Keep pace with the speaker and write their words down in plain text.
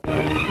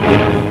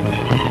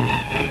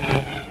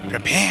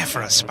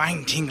for a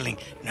spine-tingling,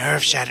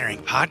 nerve-shattering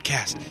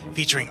podcast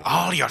featuring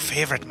all your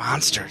favorite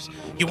monsters.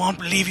 You won't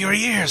believe your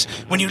ears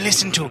when you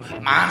listen to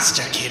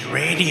Monster Kid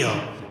Radio.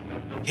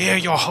 Hear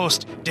your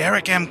host,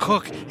 Derek M.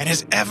 Cook, and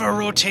his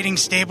ever-rotating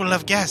stable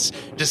of guests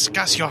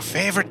discuss your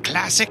favorite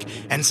classic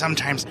and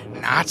sometimes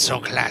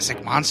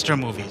not-so-classic monster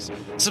movies.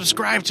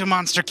 Subscribe to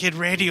Monster Kid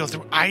Radio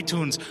through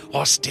iTunes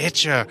or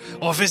Stitcher,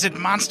 or visit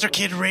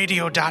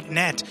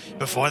monsterkidradio.net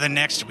before the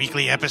next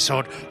weekly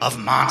episode of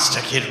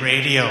Monster Kid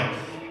Radio.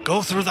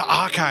 Go through the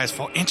archives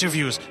for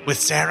interviews with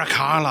Sarah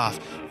Karloff,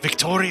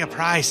 Victoria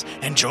Price,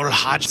 and Joel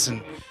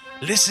Hodgson.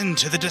 Listen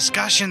to the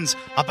discussions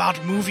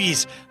about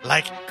movies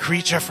like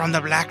Creature from the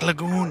Black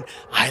Lagoon,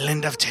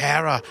 Island of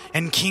Terror,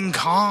 and King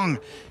Kong.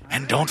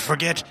 And don't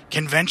forget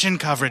convention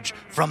coverage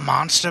from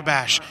Monster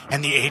Bash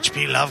and the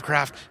H.P.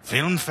 Lovecraft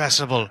Film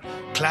Festival,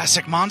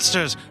 Classic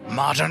Monsters,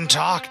 Modern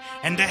Talk,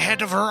 and the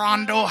Head of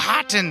Rondo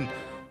Hatton.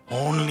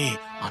 Only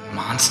on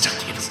Monster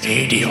Kid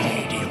Radio.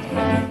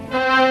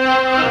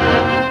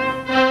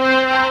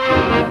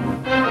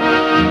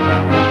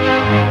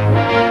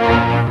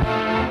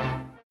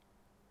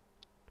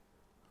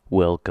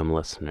 Welcome,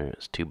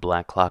 listeners, to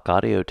Black Clock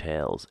Audio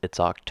Tales. It's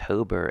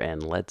October,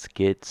 and let's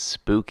get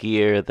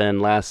spookier than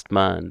last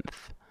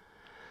month.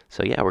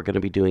 So yeah, we're going to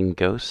be doing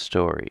ghost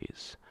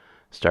stories,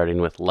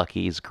 starting with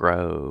Lucky's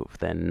Grove,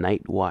 then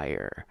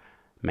Nightwire,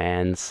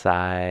 Man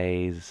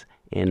Size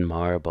in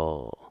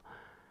Marble,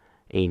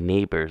 A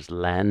Neighbor's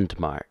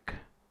Landmark,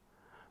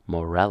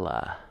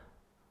 Morella,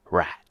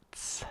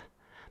 Rats,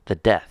 The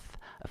Death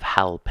of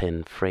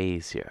Halpin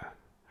Frazier,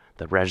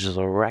 The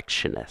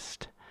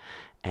Resurrectionist,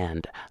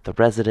 and The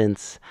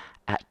Residence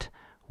at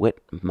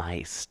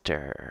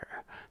Whitmeister.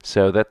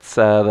 So that's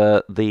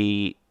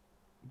the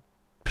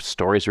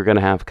stories we're going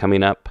to have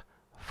coming up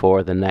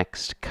for the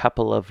next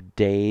couple of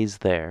days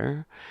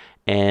there.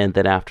 And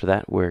then after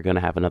that, we're going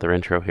to have another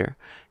intro here.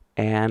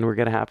 And we're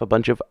going to have a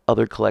bunch of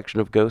other collection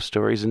of ghost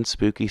stories and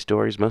spooky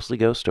stories, mostly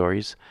ghost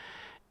stories.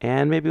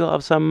 And maybe we'll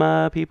have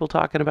some people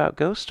talking about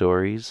ghost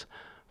stories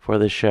for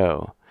the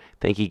show.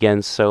 Thank you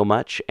again so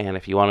much, and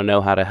if you want to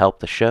know how to help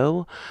the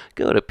show,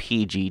 go to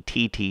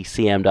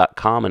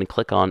pgttcm.com and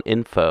click on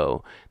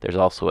Info. There's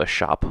also a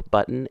shop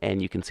button,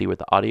 and you can see where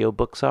the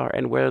audiobooks are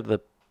and where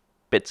the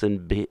bits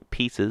and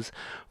pieces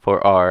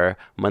for our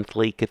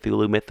monthly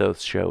Cthulhu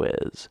Mythos show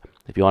is.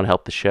 If you want to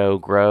help the show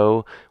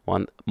grow,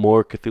 want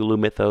more Cthulhu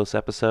Mythos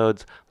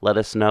episodes, let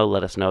us know.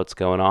 Let us know what's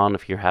going on.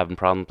 If you're having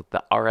problems with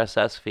the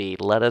RSS feed,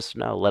 let us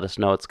know. Let us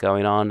know what's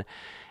going on.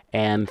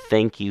 And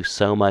thank you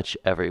so much,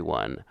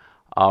 everyone.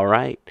 All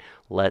right,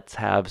 let's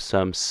have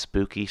some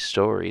spooky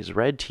stories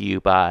read to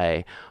you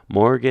by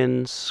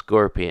Morgan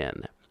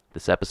Scorpion.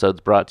 This episode's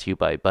brought to you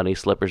by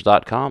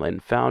BunnySlippers.com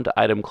and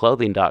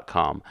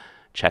FoundItemClothing.com.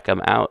 Check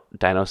them out.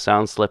 Dino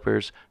Sound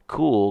Slippers,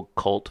 cool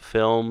cult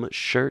film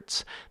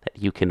shirts that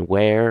you can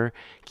wear.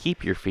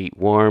 Keep your feet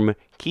warm.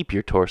 Keep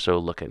your torso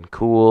looking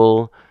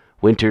cool.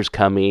 Winter's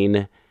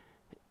coming.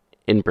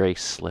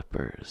 Embrace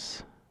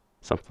slippers.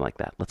 Something like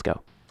that. Let's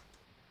go.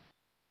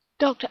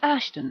 Dr.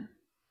 Ashton,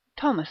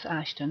 Thomas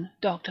Ashton,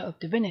 Doctor of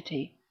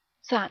Divinity,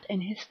 sat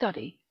in his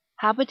study,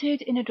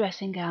 habited in a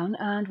dressing gown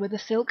and with a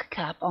silk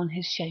cap on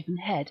his shaven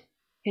head,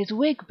 his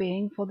wig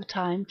being for the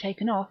time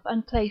taken off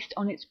and placed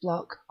on its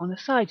block on a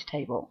side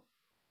table.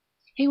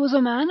 He was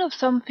a man of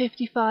some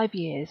 55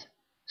 years,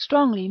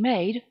 strongly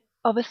made,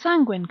 of a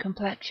sanguine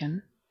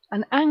complexion,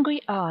 an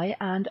angry eye,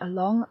 and a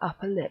long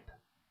upper lip.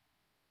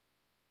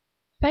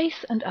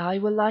 Face and eye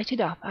were lighted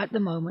up at the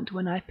moment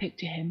when I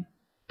picture him,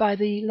 by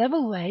the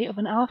level ray of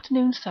an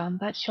afternoon sun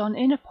that shone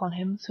in upon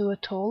him through a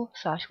tall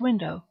sash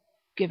window,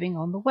 giving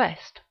on the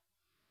west.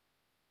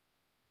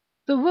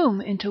 The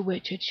room into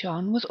which it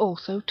shone was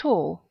also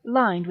tall,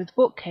 lined with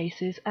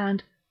bookcases,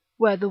 and,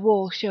 where the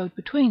wall showed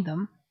between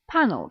them,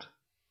 panelled.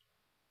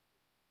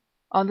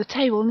 On the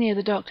table near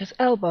the doctor's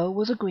elbow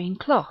was a green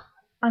cloth,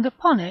 and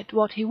upon it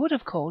what he would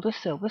have called a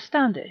silver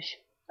standish,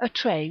 a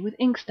tray with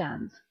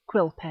inkstands,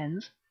 quill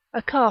pens,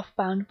 a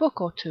calf-bound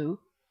book or two,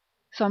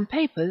 some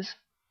papers,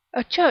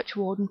 a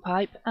churchwarden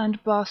pipe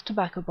and brass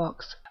tobacco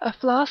box, a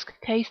flask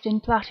cased in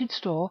plaited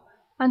straw,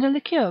 and a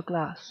liqueur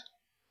glass.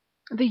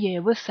 The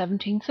year was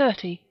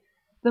 1730,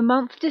 the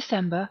month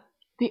December,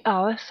 the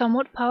hour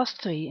somewhat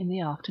past 3 in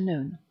the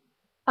afternoon.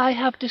 I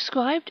have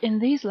described in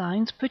these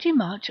lines pretty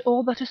much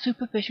all that a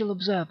superficial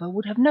observer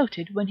would have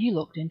noted when he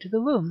looked into the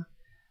room.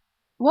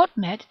 What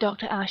met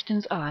Dr.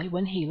 Ashton's eye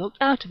when he looked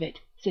out of it,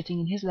 sitting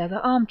in his leather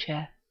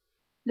armchair?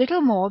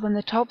 Little more than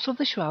the tops of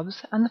the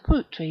shrubs and the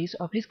fruit trees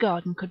of his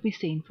garden could be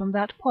seen from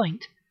that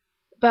point,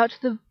 but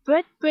the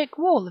red brick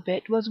wall of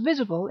it was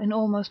visible in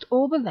almost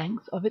all the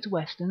length of its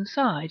western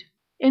side.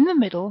 In the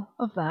middle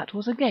of that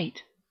was a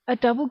gate, a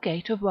double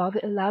gate of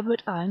rather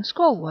elaborate iron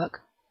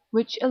scrollwork,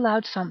 which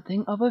allowed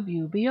something of a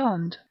view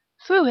beyond.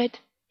 Through it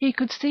he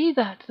could see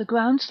that the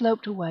ground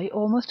sloped away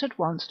almost at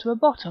once to a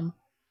bottom,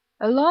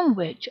 along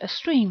which a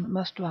stream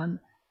must run,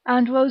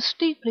 and rose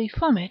steeply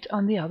from it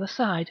on the other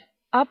side,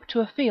 up to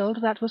a field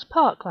that was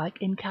park-like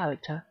in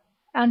character,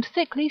 and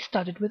thickly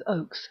studded with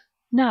oaks,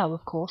 now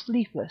of course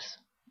leafless.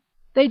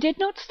 They did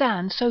not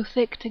stand so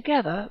thick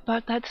together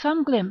but that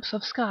some glimpse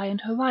of sky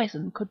and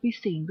horizon could be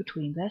seen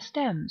between their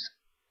stems.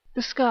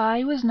 The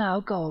sky was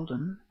now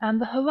golden, and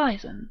the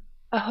horizon,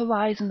 a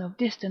horizon of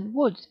distant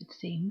woods it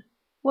seemed,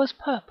 was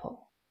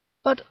purple.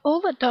 But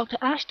all that Dr.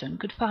 Ashton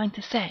could find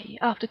to say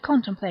after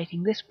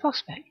contemplating this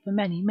prospect for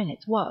many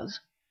minutes was,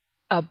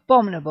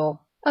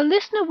 "Abominable!" A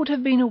listener would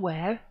have been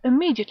aware,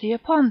 immediately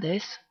upon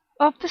this,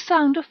 of the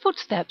sound of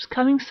footsteps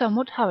coming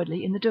somewhat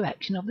hurriedly in the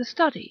direction of the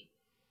study.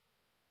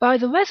 By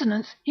the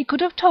resonance he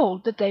could have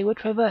told that they were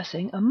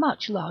traversing a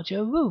much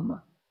larger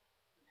room.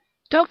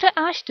 Dr.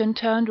 Ashton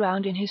turned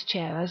round in his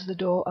chair as the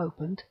door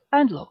opened,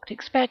 and looked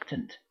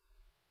expectant.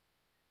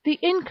 The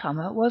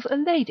incomer was a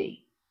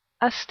lady,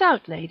 a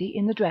stout lady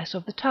in the dress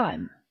of the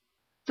time.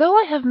 Though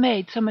I have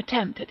made some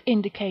attempt at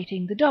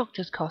indicating the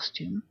doctor's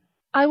costume,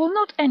 I will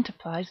not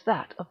enterprise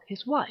that of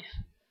his wife,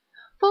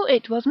 for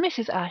it was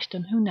Mrs.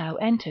 Ashton who now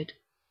entered.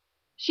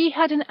 She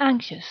had an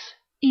anxious,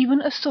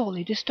 even a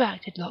sorely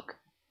distracted look,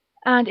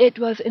 and it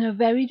was in a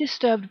very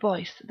disturbed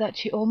voice that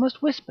she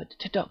almost whispered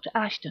to Dr.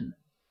 Ashton,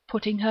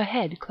 putting her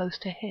head close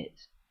to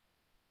his.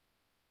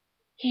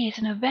 "He is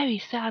in a very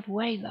sad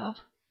way, love.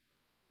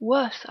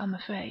 Worse, I'm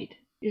afraid."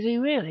 "Is he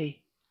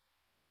really?"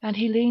 And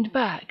he leaned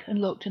back and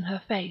looked in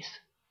her face.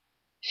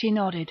 She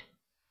nodded.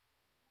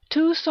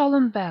 2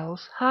 solemn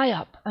bells, high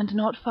up and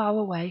not far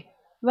away,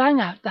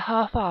 rang out the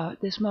half-hour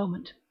at this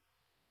moment.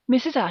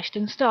 Mrs.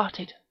 Ashton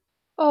started.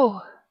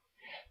 "Oh,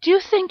 do you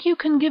think you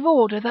can give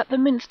order that the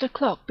Minster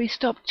clock be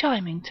stopped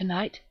chiming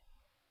to-night?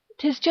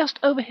 'Tis just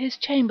over his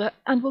chamber,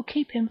 and will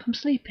keep him from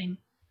sleeping.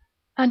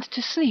 And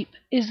to sleep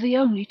is the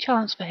only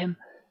chance for him,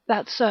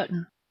 that's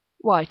certain."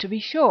 "Why, to be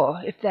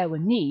sure, if there were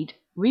need,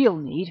 real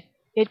need,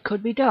 it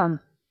could be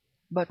done,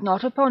 but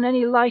not upon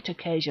any light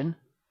occasion.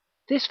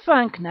 This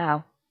Frank,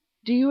 now,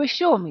 do you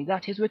assure me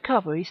that his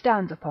recovery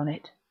stands upon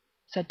it?"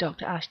 said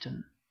Dr.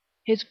 Ashton.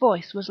 His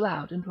voice was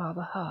loud and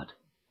rather hard.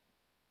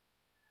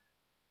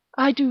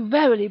 "I do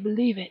verily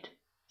believe it,"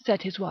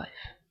 said his wife.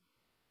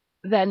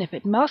 "Then, if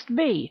it must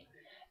be,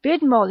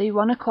 bid Molly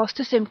run across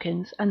to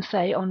Simpkins and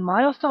say on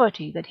my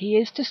authority that he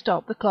is to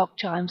stop the clock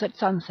chimes at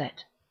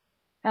sunset.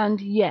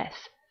 And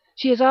yes,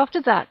 she is after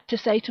that to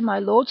say to my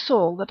Lord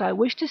Sorel that I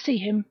wish to see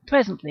him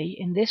presently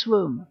in this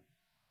room."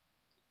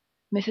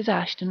 Mrs.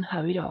 Ashton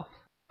hurried off.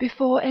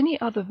 Before any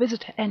other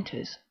visitor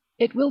enters,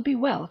 it will be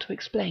well to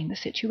explain the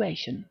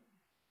situation.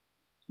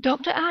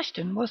 Dr.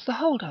 Ashton was the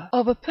holder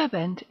of a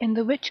prebend in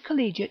the rich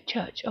collegiate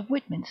church of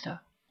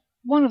Whitminster,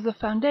 one of the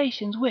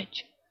foundations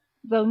which,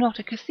 though not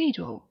a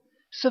cathedral,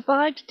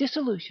 survived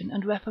dissolution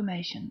and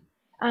reformation,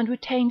 and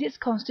retained its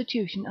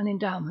constitution and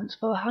endowments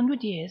for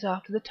 100 years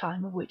after the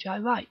time of which I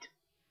write.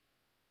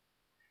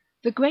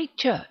 The great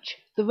church,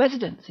 the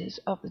residences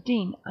of the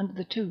dean and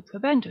the 2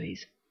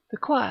 prebendaries, the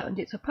choir and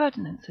its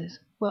appurtenances,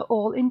 were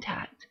all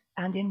intact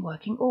and in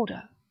working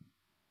order.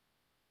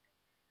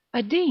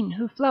 A dean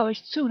who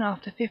flourished soon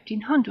after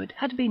 1500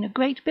 had been a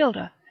great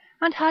builder,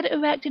 and had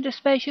erected a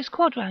spacious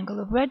quadrangle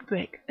of red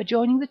brick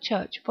adjoining the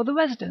church for the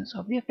residence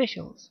of the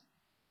officials.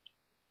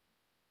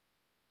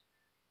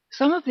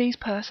 Some of these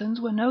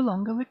persons were no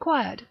longer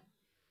required.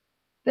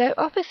 Their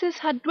offices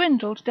had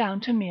dwindled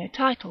down to mere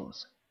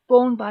titles,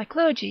 borne by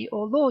clergy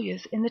or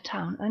lawyers in the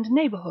town and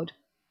neighbourhood,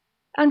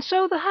 and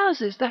so the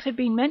houses that had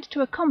been meant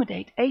to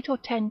accommodate 8 or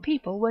 10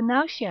 people were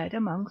now shared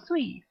among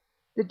 3,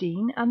 the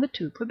dean and the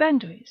 2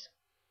 prebendaries.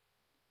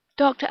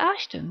 Dr.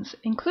 Ashton's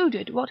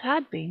included what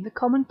had been the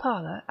common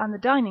parlour and the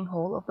dining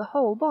hall of the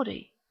whole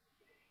body.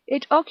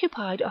 It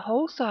occupied a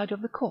whole side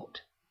of the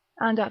court,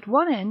 and at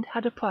one end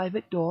had a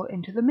private door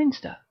into the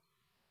minster.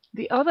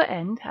 The other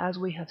end, as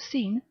we have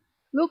seen,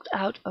 looked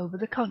out over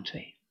the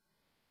country.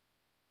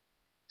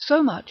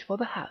 So much for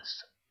the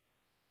house.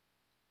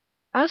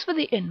 As for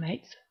the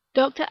inmates,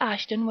 Dr.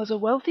 Ashton was a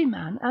wealthy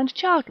man and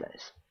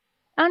childless,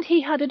 and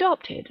he had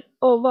adopted,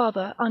 or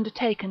rather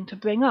undertaken to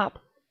bring up,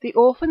 the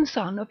orphan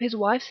son of his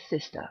wife's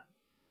sister.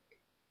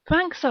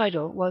 Frank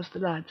Seidel was the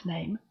lad's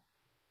name.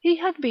 He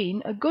had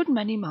been a good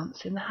many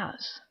months in the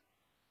house.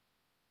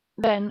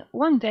 Then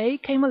one day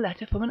came a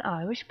letter from an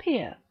Irish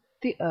peer,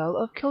 the Earl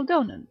of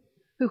Kildonan,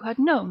 who had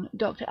known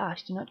Dr.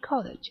 Ashton at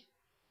college,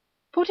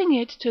 putting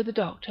it to the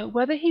doctor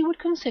whether he would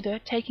consider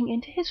taking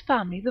into his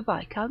family the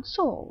Viscount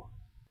Sorel,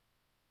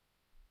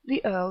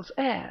 the Earl's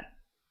heir,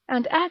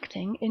 and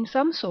acting in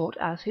some sort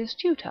as his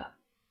tutor.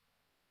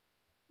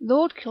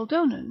 Lord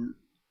Kildonan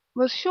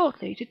was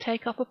shortly to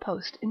take up a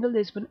post in the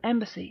Lisbon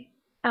embassy,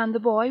 and the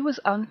boy was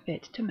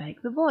unfit to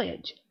make the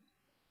voyage.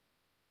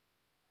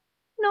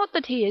 "Not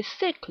that he is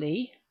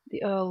sickly,"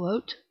 the Earl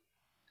wrote,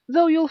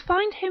 "though you'll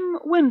find him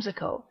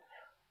whimsical,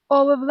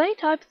 or of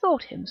late I've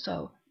thought him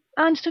so,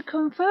 and to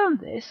confirm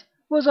this,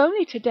 was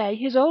only to-day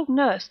his old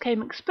nurse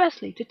came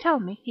expressly to tell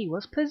me he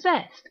was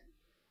possessed.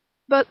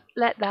 But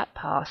let that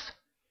pass.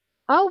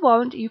 I'll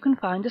warrant you can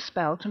find a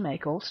spell to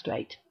make all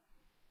straight.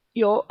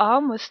 Your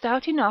arm was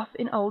stout enough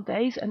in old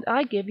days, and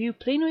I give you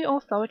plenary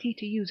authority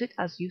to use it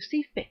as you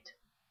see fit.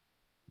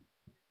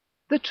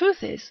 The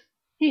truth is,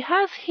 he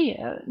has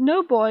here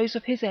no boys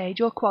of his age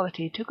or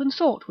quality to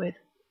consort with,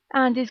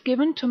 and is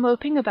given to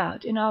moping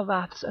about in our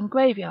raths and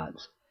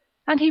graveyards,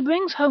 and he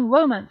brings home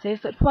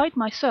romances that fright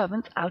my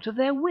servants out of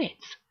their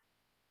wits.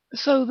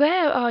 So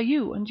there are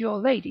you and your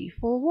lady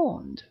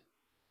forewarned."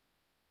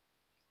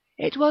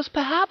 It was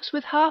perhaps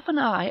with half an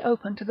eye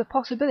open to the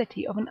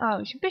possibility of an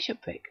Irish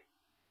bishopric,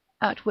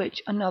 at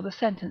which another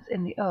sentence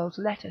in the Earl's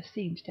letter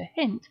seemed to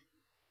hint,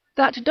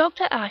 that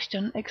Dr.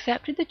 Ashton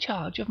accepted the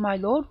charge of my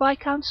Lord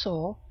Viscount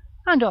Saul,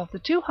 and of the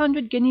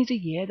 200 guineas a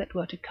year that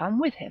were to come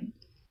with him.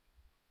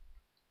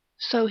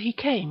 So he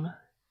came,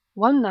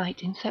 one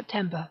night in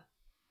September.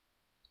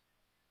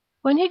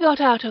 When he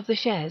got out of the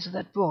chaise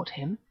that brought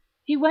him,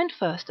 he went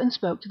first and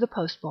spoke to the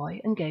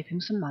postboy and gave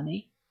him some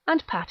money,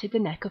 and patted the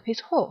neck of his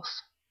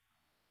horse.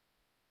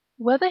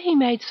 Whether he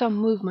made some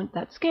movement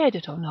that scared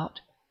it or not,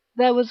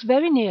 there was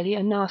very nearly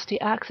a nasty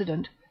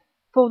accident,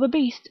 for the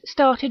beast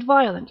started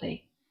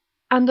violently,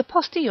 and the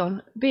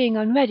postilion, being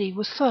unready,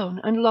 was thrown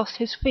and lost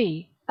his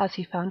fee, as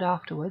he found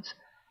afterwards,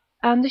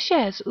 and the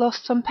chaise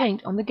lost some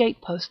paint on the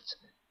gate-posts,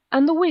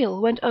 and the wheel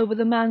went over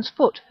the man's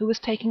foot who was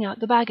taking out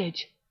the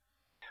baggage.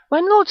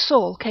 When Lord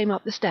Saul came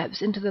up the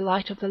steps into the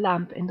light of the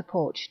lamp in the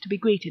porch to be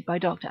greeted by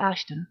Dr.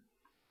 Ashton,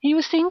 he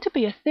was seen to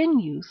be a thin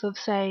youth of,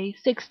 say,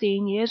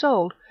 16 years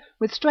old,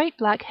 with straight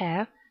black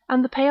hair,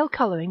 and the pale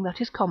colouring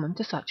that is common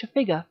to such a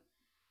figure.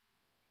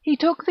 He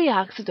took the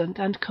accident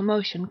and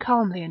commotion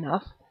calmly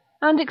enough,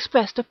 and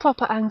expressed a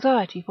proper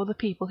anxiety for the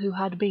people who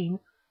had been,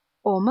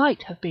 or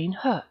might have been,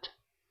 hurt.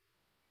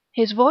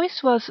 His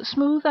voice was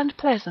smooth and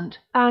pleasant,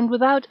 and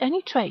without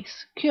any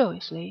trace,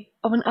 curiously,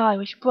 of an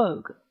Irish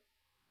brogue.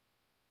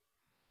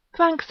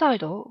 Frank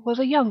Seidel was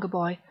a younger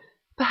boy,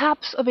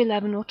 perhaps of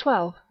 11 or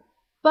 12,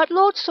 but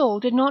Lord Saul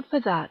did not for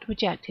that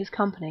reject his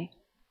company.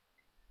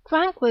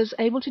 Frank was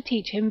able to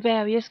teach him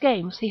various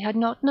games he had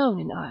not known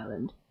in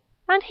Ireland,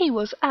 and he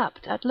was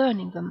apt at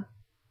learning them.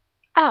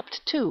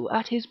 Apt, too,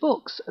 at his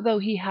books, though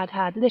he had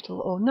had little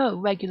or no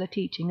regular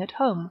teaching at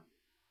home.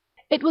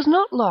 It was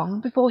not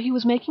long before he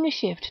was making a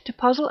shift to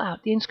puzzle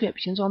out the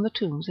inscriptions on the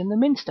tombs in the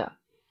Minster,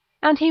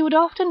 and he would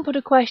often put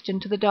a question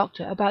to the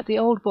doctor about the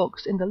old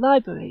books in the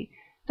library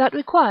that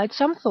required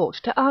some thought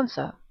to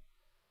answer.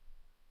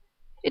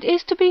 It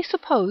is to be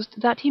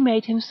supposed that he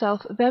made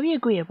himself very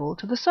agreeable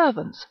to the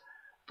servants,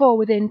 for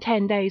within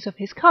 10 days of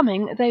his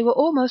coming they were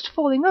almost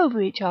falling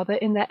over each other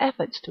in their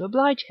efforts to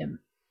oblige him.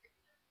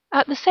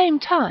 At the same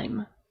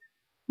time,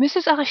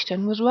 Mrs.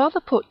 Ashton was rather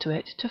put to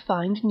it to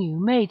find new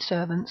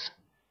maid-servants,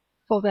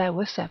 for there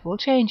were several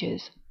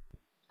changes,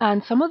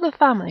 and some of the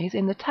families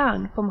in the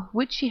town from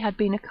which she had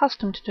been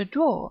accustomed to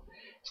draw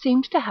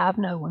seemed to have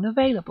no one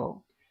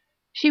available.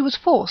 She was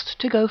forced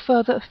to go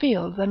further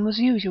afield than was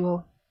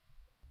usual.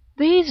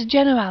 These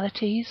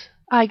generalities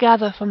I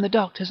gather from the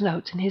doctor's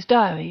notes in his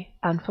diary,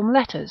 and from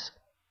letters.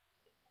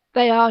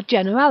 They are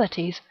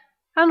generalities,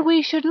 and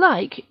we should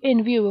like,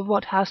 in view of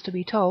what has to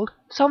be told,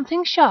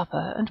 something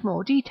sharper and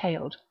more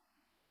detailed.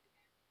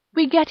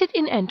 We get it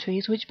in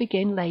entries which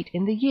begin late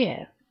in the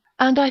year,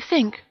 and I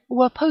think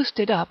were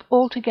posted up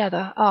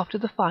altogether after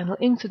the final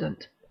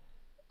incident,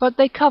 but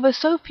they cover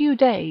so few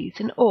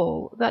days in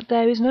all that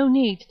there is no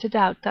need to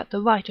doubt that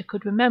the writer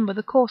could remember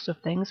the course of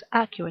things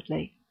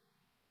accurately.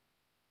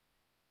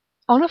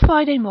 On a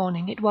Friday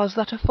morning it was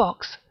that a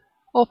fox,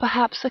 or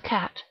perhaps a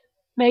cat,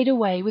 made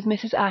away with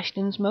Mrs.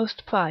 Ashton's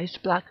most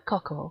prized black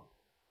cockerel,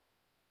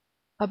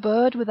 a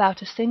bird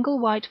without a single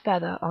white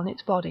feather on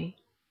its body.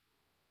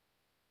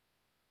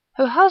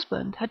 Her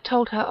husband had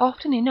told her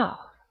often enough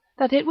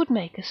that it would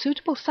make a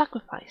suitable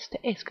sacrifice to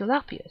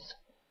Aesculapius.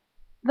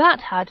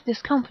 That had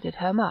discomfited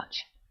her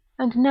much,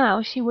 and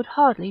now she would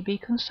hardly be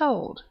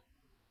consoled.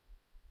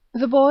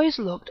 The boys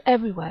looked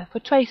everywhere for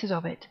traces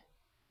of it.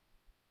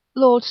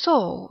 Lord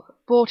Saul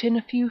brought in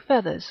a few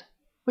feathers,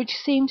 which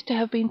seemed to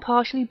have been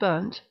partially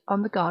burnt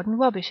on the garden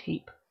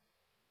rubbish-heap.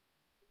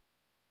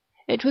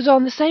 It was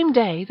on the same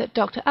day that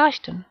Dr.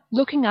 Ashton,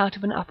 looking out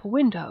of an upper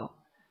window,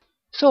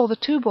 saw the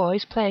 2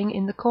 boys playing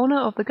in the corner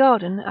of the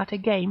garden at a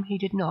game he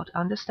did not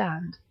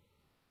understand.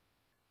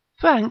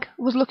 Frank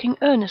was looking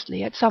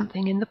earnestly at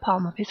something in the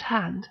palm of his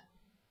hand.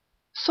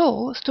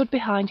 Saul stood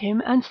behind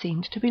him and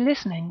seemed to be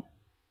listening.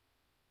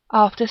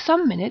 After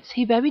some minutes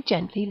he very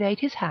gently laid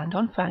his hand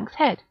on Frank's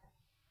head,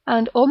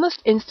 and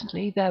almost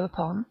instantly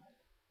thereupon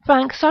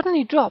Frank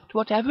suddenly dropped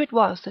whatever it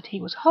was that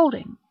he was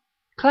holding,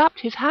 clapped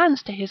his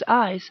hands to his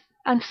eyes,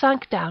 and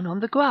sank down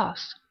on the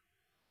grass.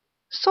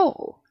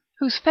 Saul,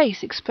 whose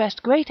face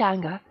expressed great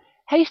anger,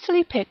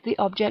 hastily picked the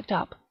object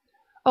up,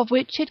 of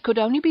which it could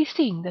only be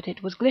seen that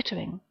it was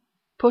glittering,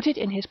 put it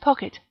in his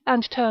pocket,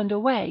 and turned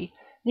away,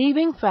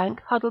 leaving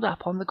Frank huddled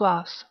up on the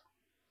grass.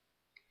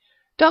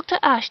 Dr.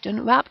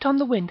 Ashton rapped on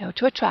the window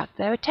to attract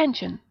their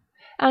attention,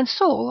 and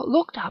Saul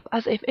looked up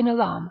as if in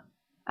alarm,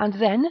 and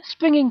then,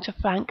 springing to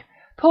Frank,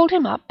 pulled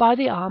him up by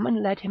the arm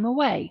and led him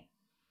away.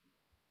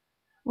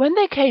 When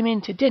they came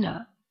in to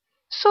dinner,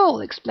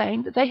 Saul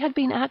explained that they had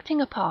been acting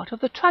a part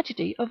of the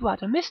tragedy of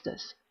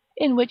Rhadamistus,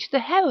 in which the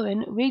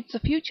heroine reads the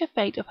future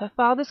fate of her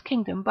father's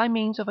kingdom by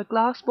means of a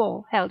glass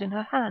ball held in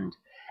her hand,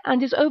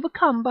 and is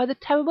overcome by the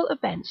terrible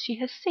events she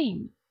has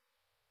seen.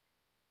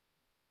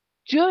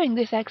 During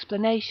this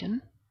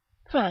explanation,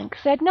 Frank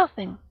said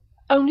nothing,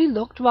 only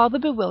looked rather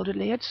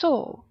bewilderedly at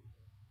Saul.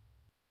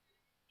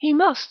 He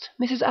must,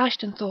 Mrs.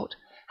 Ashton thought,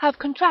 have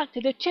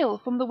contracted a chill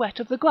from the wet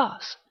of the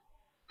grass,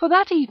 for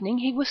that evening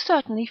he was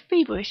certainly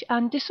feverish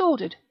and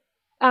disordered,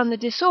 and the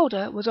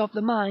disorder was of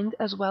the mind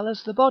as well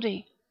as the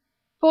body,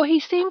 for he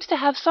seemed to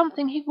have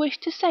something he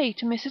wished to say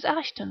to Mrs.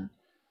 Ashton,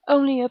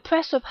 only a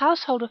press of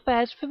household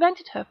affairs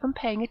prevented her from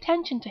paying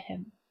attention to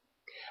him,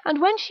 and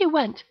when she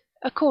went,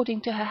 according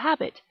to her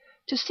habit,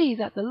 to see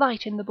that the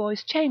light in the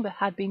boys' chamber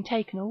had been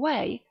taken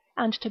away,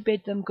 and to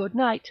bid them good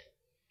night,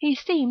 he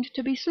seemed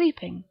to be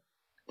sleeping,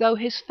 though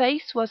his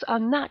face was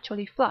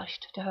unnaturally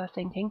flushed, to her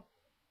thinking.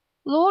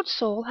 Lord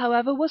Saul,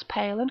 however, was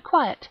pale and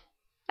quiet,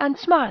 and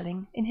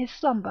smiling in his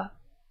slumber.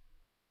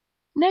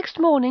 Next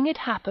morning it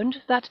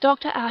happened that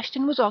Dr.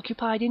 Ashton was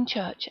occupied in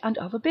church and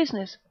other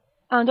business,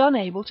 and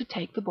unable to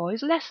take the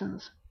boys'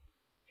 lessons.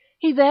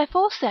 He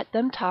therefore set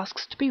them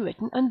tasks to be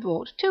written and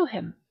brought to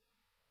him.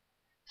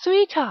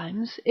 3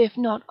 times, if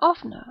not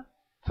oftener,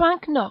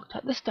 Frank knocked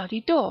at the study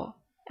door,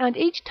 and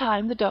each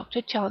time the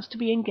doctor chanced to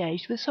be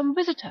engaged with some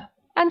visitor,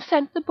 and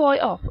sent the boy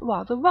off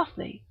rather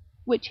roughly,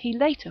 which he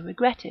later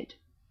regretted.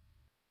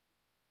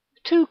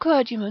 2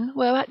 clergymen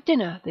were at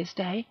dinner this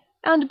day,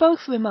 and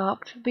both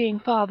remarked, being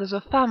fathers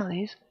of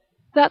families,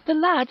 that the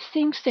lad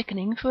seemed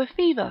sickening for a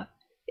fever,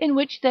 in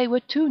which they were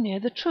too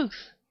near the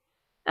truth,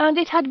 and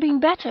it had been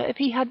better if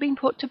he had been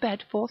put to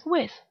bed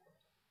forthwith,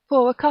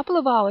 for a couple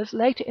of hours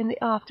later in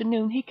the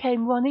afternoon he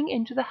came running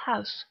into the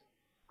house,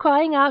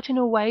 crying out in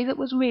a way that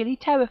was really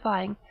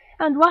terrifying,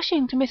 and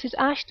rushing to Mrs.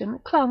 Ashton,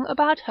 clung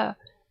about her,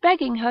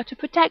 begging her to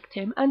protect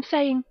him, and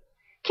saying,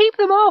 "Keep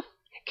them off!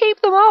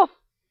 Keep them off!"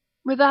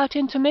 without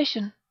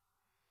intermission.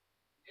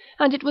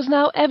 And it was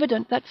now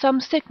evident that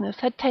some sickness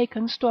had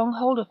taken strong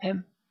hold of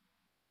him.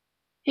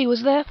 He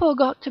was therefore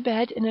got to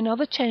bed in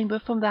another chamber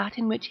from that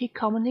in which he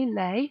commonly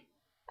lay,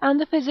 and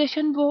the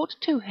physician brought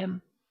to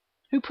him,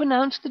 who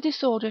pronounced the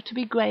disorder to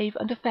be grave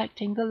and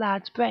affecting the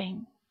lad's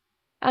brain,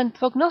 and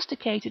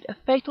prognosticated a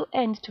fatal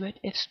end to it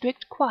if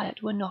strict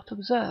quiet were not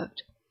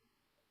observed,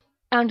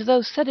 and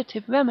those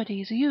sedative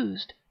remedies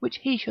used which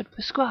he should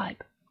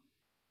prescribe.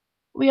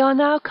 We are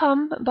now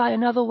come by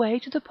another way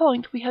to the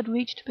point we had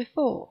reached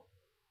before.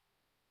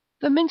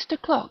 The Minster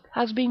clock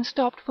has been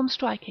stopped from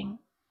striking,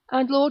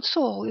 and Lord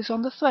Saul is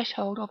on the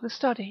threshold of the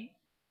study.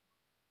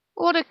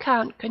 "What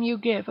account can you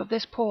give of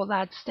this poor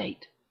lad's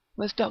state?"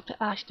 was Dr.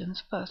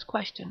 Ashton's first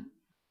question.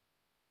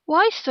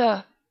 "Why,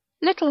 sir,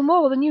 little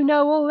more than you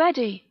know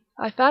already,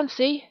 I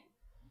fancy.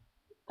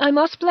 I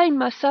must blame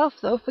myself,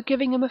 though, for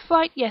giving him a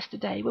fright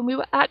yesterday when we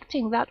were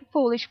acting that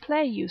foolish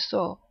play you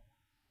saw.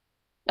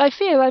 I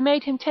fear I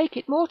made him take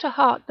it more to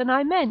heart than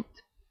I meant."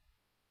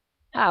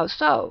 "How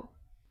so?"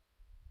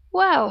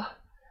 "Well,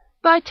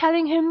 by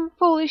telling him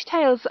foolish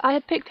tales I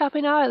had picked up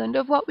in Ireland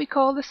of what we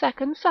call the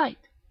second sight."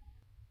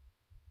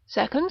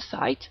 "Second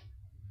sight?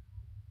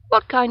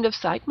 What kind of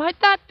sight might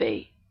that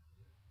be?"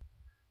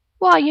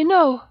 "Why, you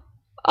know,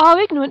 our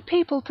ignorant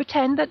people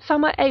pretend that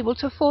some are able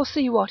to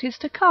foresee what is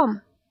to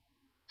come,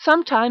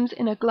 sometimes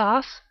in a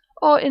glass,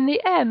 or in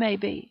the air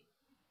maybe,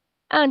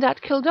 and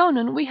at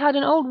Kildonan we had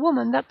an old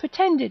woman that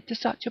pretended to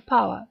such a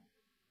power,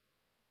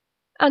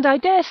 and I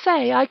dare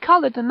say I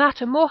coloured the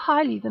matter more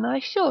highly than I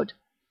should,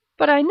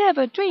 but I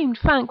never dreamed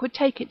Frank would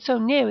take it so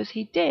near as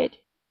he did."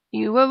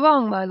 "You were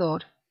wrong, my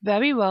lord,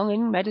 very wrong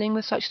in meddling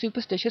with such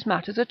superstitious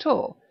matters at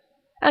all,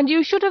 and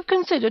you should have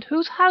considered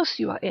whose house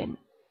you are in,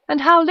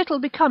 and how little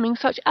becoming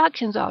such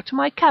actions are to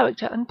my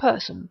character and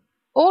person,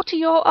 or to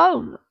your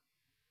own.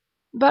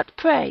 But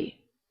pray,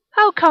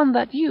 how come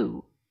that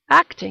you,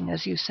 acting,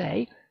 as you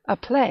say, a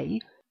play,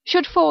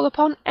 should fall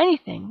upon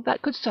anything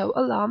that could so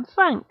alarm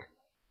Frank?"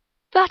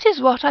 "That is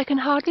what I can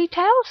hardly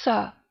tell,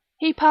 sir.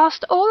 He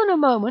passed all in a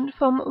moment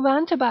from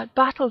rant about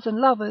battles and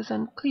lovers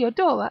and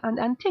Cleodora and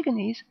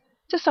Antigones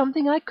to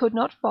something I could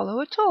not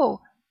follow at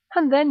all,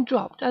 and then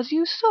dropped as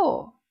you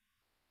saw."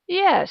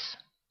 "Yes.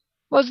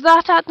 Was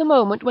that at the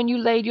moment when you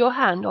laid your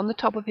hand on the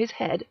top of his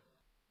head?"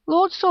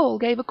 Lord Saul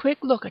gave a quick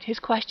look at his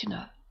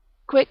questioner,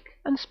 quick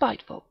and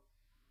spiteful,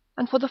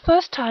 and for the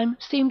first time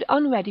seemed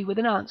unready with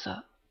an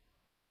answer.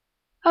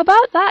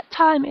 "About that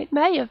time it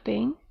may have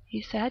been,"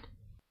 he said.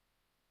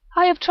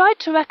 "I have tried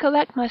to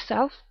recollect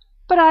myself,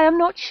 but I am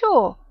not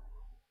sure.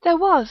 There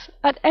was,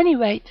 at any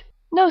rate,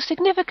 no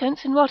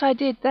significance in what I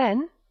did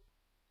then."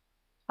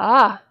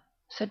 "Ah,"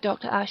 said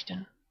Dr.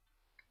 Ashton.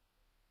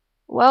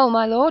 "Well,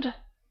 my lord,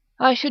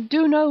 I should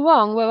do no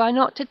wrong were I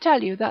not to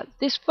tell you that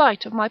this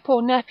fright of my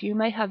poor nephew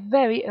may have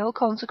very ill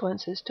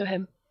consequences to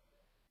him.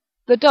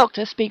 The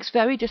doctor speaks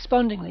very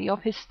despondingly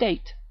of his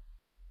state."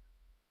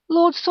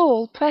 Lord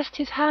Saul pressed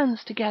his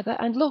hands together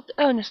and looked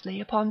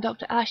earnestly upon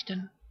Dr.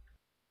 Ashton.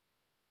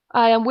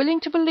 "I am willing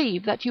to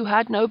believe that you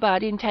had no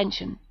bad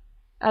intention,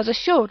 as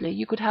assuredly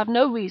you could have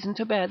no reason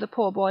to bear the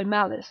poor boy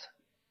malice,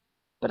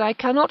 but I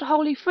cannot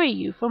wholly free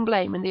you from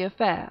blame in the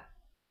affair."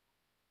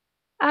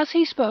 As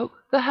he spoke,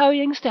 the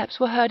hurrying steps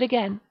were heard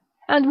again,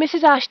 and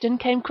Mrs. Ashton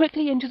came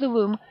quickly into the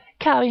room,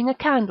 carrying a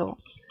candle,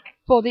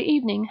 for the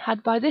evening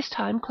had by this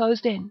time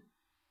closed in,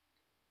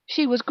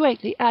 She was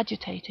greatly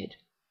agitated.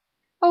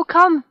 "Oh,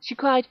 come!" she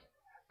cried.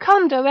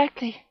 "Come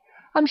directly!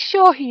 I'm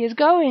sure he is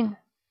going."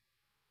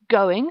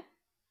 "Going?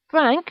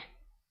 Frank?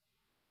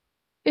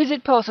 Is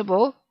it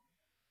possible?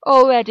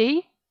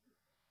 Already?"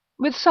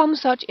 With some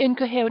such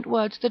incoherent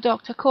words the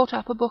doctor caught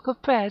up a book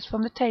of prayers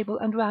from the table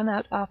and ran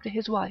out after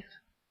his wife.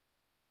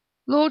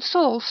 Lord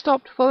Saul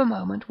stopped for a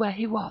moment where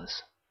he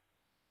was.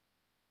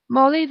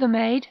 Molly, the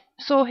maid,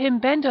 saw him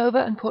bend over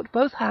and put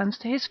both hands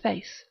to his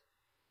face.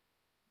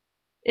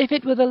 If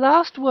it were the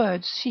last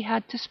words she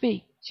had to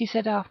speak, she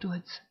said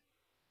afterwards.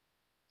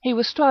 He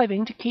was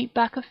striving to keep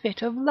back a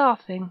fit of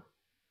laughing.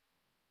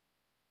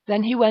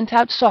 Then he went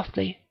out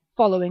softly,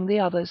 following the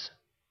others.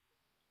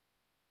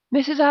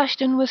 Mrs.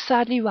 Ashton was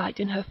sadly right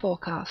in her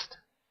forecast.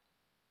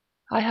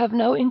 I have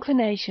no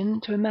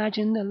inclination to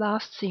imagine the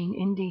last scene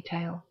in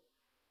detail.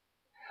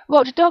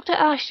 What Dr.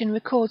 Ashton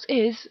records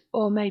is,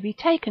 or may be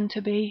taken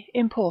to be,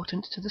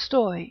 important to the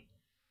story.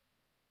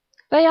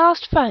 They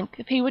asked Frank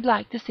if he would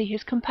like to see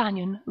his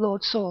companion,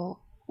 Lord Saul,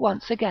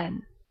 once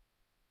again.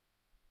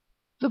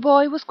 The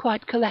boy was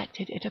quite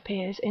collected, it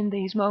appears, in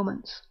these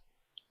moments.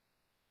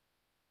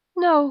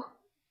 "No,"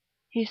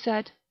 he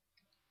said,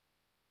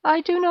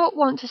 "I do not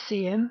want to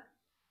see him,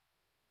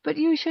 but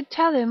you should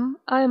tell him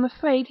I am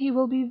afraid he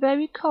will be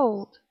very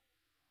cold."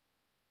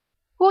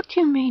 "What do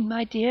you mean,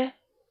 my dear?"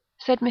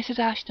 said Mrs.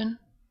 Ashton.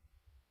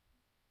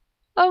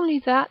 "Only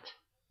that,"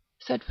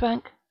 said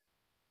Frank.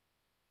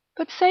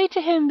 "But say to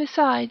him,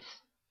 besides,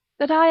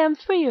 that I am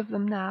free of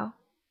them now,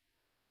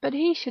 but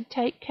he should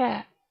take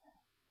care.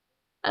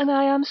 And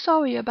I am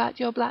sorry about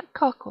your black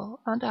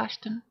cockerel, Aunt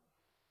Ashton,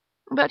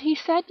 but he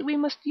said we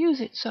must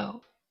use it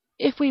so,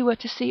 if we were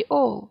to see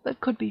all that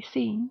could be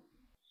seen."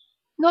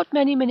 Not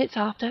many minutes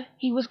after,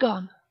 he was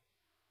gone.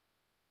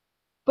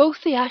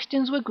 Both the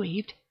Ashtons were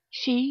grieved,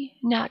 she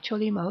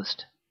naturally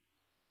most.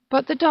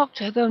 But the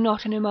doctor, though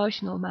not an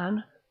emotional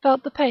man,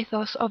 felt the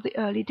pathos of the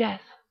early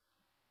death.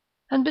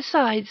 And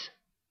besides,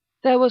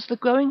 there was the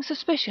growing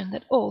suspicion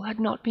that all had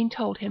not been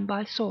told him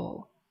by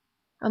Saul,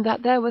 and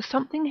that there was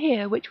something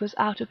here which was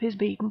out of his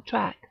beaten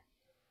track.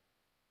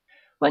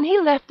 When he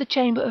left the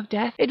chamber of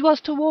death, it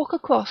was to walk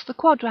across the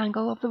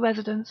quadrangle of the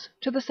residence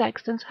to the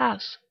sexton's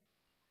house.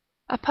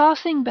 A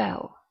passing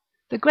bell,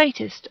 the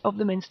greatest of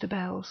the Minster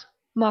bells,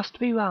 must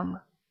be rung,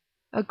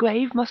 a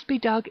grave must be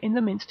dug in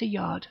the Minster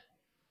yard,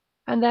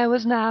 and there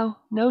was now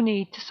no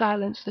need to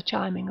silence the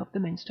chiming of the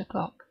Minster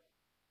clock.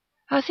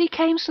 As he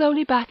came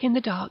slowly back in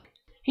the dark,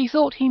 he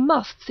thought he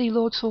must see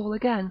Lord Saul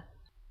again.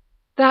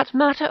 That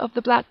matter of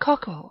the black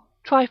cockerel,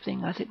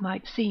 trifling as it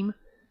might seem,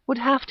 would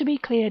have to be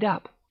cleared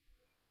up.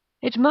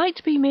 It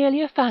might be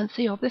merely a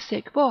fancy of the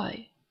sick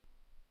boy.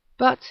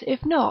 But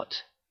if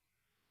not,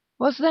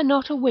 was there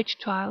not a witch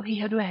trial he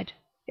had read,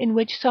 in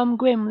which some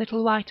grim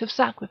little rite of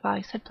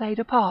sacrifice had played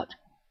a part?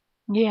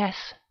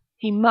 Yes,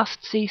 he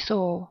must see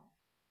Saul.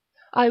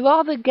 I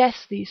rather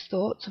guess these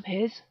thoughts of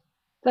his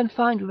than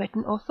find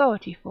written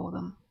authority for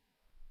them.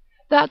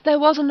 That there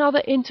was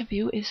another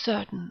interview is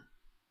certain.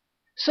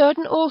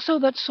 Certain also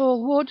that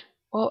Saul would,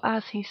 or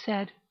as he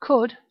said,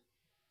 could,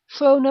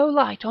 throw no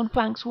light on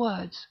Frank's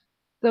words,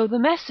 though the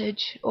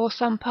message, or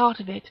some part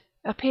of it,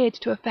 appeared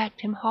to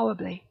affect him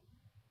horribly.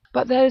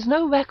 But there is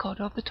no record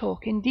of the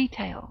talk in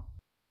detail.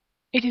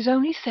 It is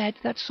only said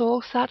that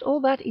Saul sat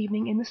all that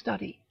evening in the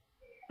study,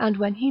 and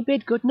when he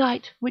bid good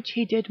night, which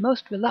he did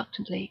most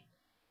reluctantly,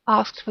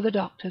 asked for the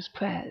doctor's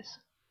prayers.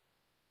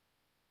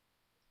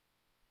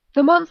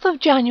 The month of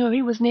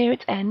January was near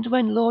its end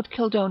when Lord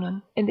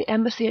Kildonan, in the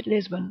embassy at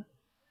Lisbon,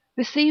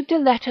 received a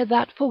letter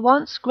that for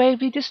once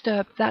gravely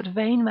disturbed that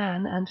vain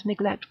man and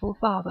neglectful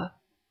father.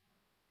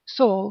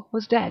 Saul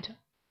was dead.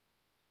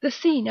 The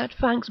scene at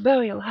Frank's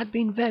burial had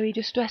been very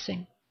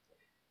distressing.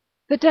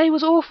 The day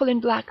was awful in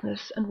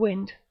blackness and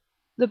wind.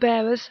 The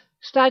bearers,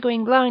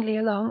 staggering blindly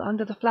along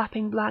under the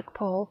flapping black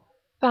pall,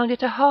 found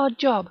it a hard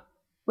job,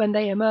 when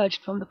they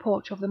emerged from the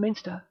porch of the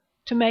Minster,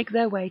 to make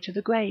their way to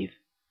the grave.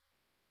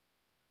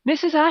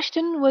 Mrs.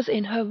 Ashton was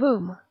in her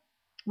room.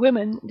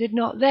 Women did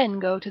not then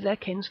go to their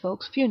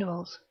kinsfolk's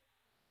funerals.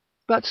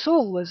 But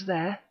Saul was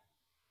there,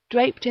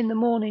 draped in the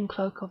mourning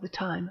cloak of the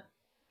time,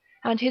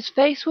 and his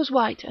face was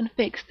white and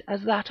fixed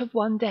as that of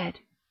one dead,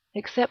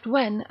 except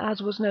when,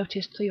 as was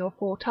noticed 3 or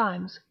 4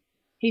 times,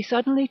 he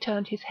suddenly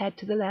turned his head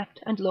to the left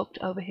and looked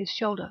over his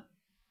shoulder.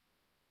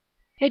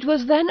 It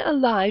was then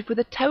alive with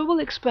a terrible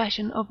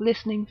expression of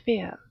listening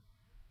fear.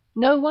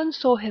 No one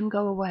saw him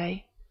go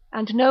away,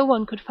 and no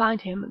one could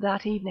find him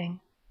that evening.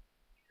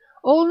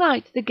 All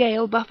night the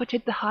gale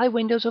buffeted the high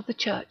windows of the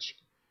church,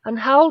 and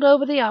howled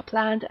over the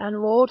upland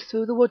and roared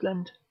through the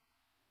woodland.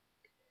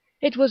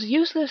 It was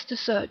useless to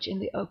search in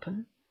the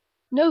open.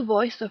 No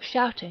voice of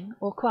shouting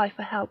or cry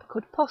for help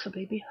could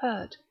possibly be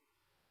heard.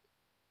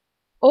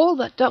 All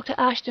that Dr.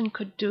 Ashton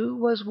could do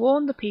was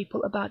warn the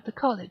people about the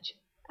college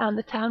and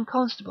the town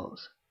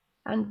constables,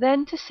 and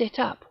then to sit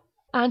up,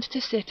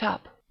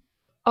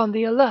 on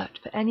the alert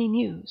for any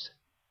news.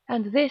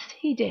 And this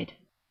he did.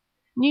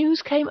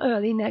 News came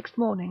early next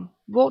morning,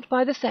 brought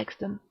by the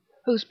sexton,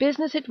 whose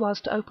business it was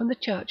to open the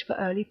church for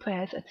early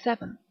prayers at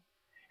 7,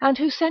 and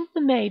who sent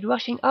the maid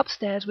rushing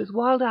upstairs with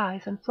wild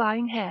eyes and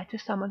flying hair to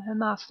summon her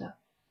master.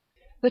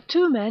 The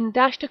two men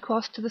dashed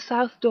across to the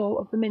south door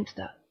of the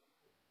minster,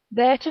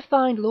 there to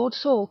find Lord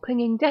Saul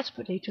clinging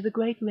desperately to the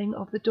great ring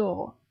of the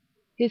door,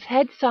 his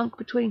head sunk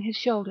between his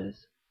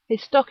shoulders,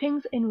 his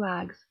stockings in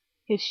rags,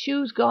 his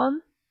shoes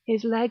gone,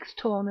 his legs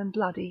torn and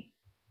bloody.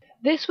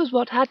 This was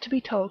what had to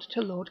be told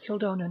to Lord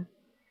Kildonan,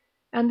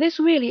 and this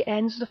really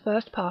ends the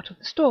first part of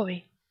the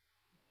story.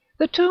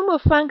 The tomb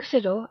of Frank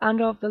Siddle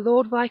and of the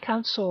Lord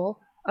Viscount Saul,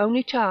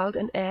 only child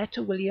and heir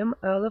to William,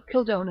 Earl of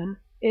Kildonan,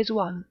 is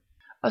one,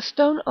 a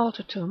stone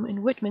altar tomb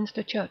in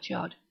Whitminster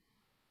churchyard.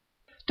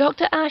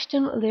 Dr.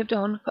 Ashton lived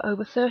on for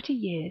over 30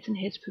 years in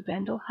his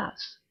prebendal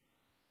house.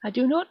 I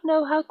do not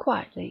know how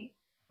quietly,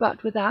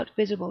 but without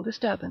visible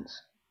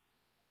disturbance.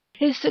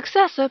 His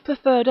successor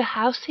preferred a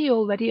house he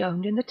already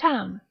owned in the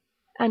town,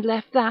 and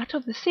left that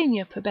of the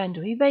senior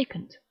prebendary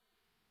vacant.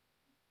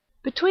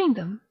 Between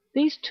them,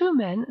 these two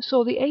men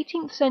saw the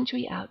 18th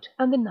century out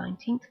and the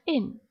 19th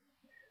in,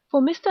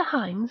 for Mr.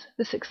 Hynes,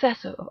 the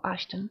successor of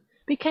Ashton,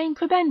 became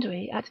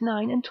prebendary at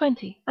 29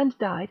 and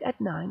died at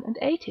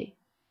 89.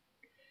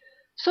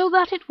 So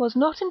that it was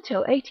not until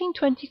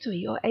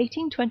 1823 or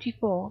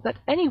 1824 that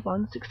any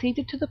one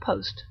succeeded to the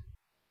post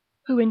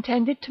who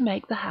intended to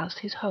make the house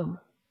his home.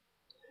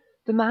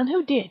 The man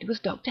who did was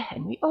Dr.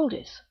 Henry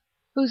Oldys,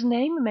 whose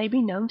name may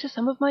be known to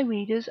some of my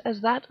readers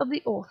as that of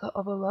the author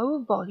of a row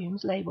of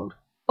volumes labelled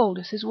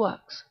Oldys's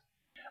Works,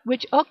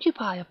 which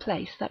occupy a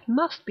place that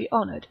must be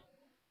honoured,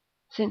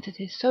 since it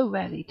is so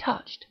rarely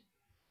touched,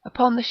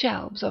 upon the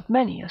shelves of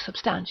many a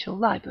substantial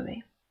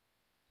library.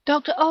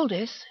 Dr.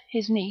 Oldys,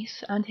 his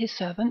niece, and his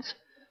servants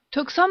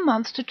took some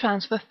months to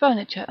transfer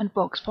furniture and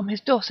books from his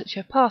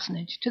Dorsetshire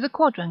parsonage to the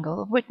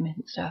quadrangle of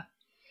Whitminster,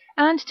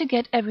 and to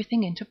get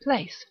everything into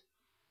place.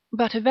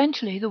 But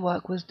eventually the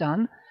work was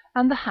done,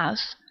 and the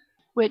house,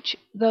 which,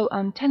 though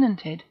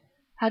untenanted,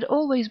 had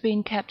always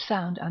been kept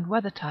sound and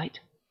weather-tight,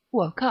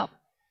 woke up,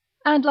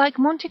 and like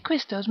Monte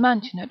Cristo's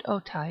mansion at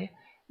Auteuil,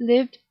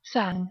 lived,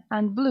 sang,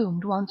 and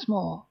bloomed once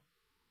more.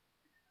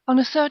 On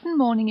a certain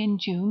morning in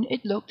June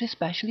it looked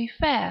especially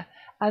fair,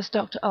 as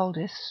Dr.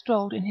 Oldys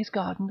strolled in his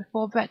garden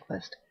before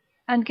breakfast,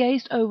 and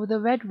gazed over the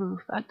red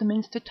roof at the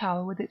Minster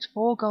Tower with its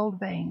 4 gold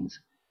vanes,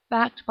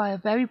 backed by a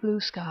very blue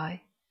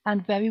sky,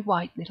 and very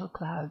white little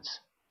clouds.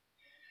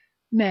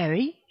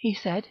 "Mary," he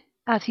said,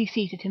 as he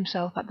seated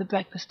himself at the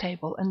breakfast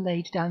table and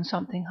laid down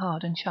something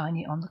hard and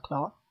shiny on the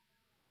cloth,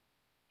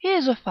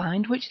 "here's a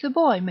find which the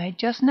boy made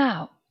just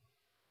now.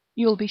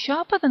 You'll be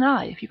sharper than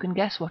I if you can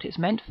guess what it's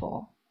meant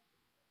for."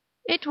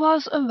 It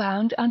was a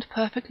round and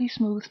perfectly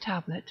smooth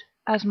tablet,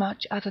 as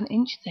much as an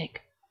inch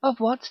thick, of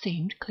what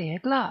seemed clear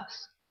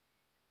glass.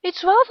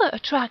 "It's rather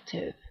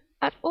attractive,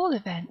 at all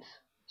events,"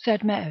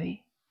 said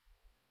Mary.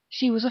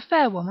 She was a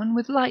fair woman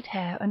with light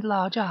hair and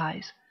large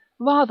eyes,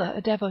 rather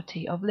a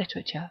devotee of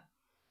literature.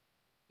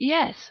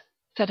 "Yes,"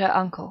 said her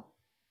uncle,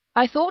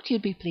 "I thought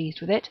you'd be pleased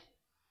with it.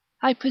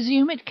 I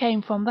presume it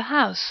came from the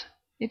house.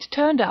 It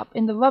turned up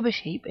in the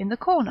rubbish heap in the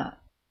corner."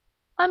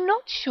 "I'm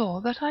not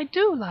sure that I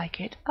do like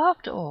it,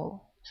 after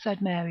all,"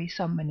 said Mary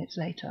some minutes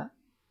later.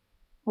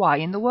 "Why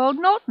in the world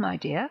not, my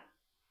dear?"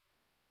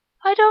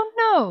 "I don't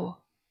know,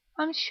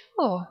 I'm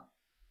sure.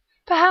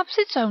 Perhaps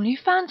it's only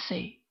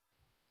fancy."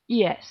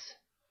 "Yes,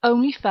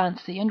 only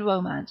fancy and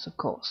romance, of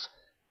course.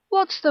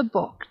 What's the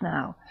book,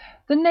 now?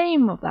 The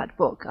name of that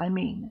book, I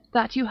mean,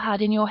 that you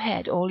had in your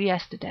head all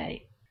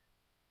yesterday?"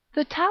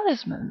 "The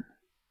Talisman."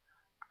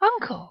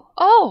 "Uncle!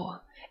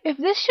 Oh! If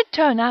this should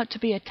turn out to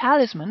be a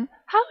talisman,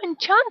 how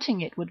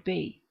enchanting it would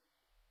be!"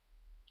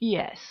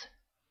 "Yes,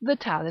 the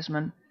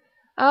Talisman.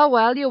 Ah,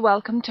 well, you're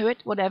welcome to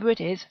it, whatever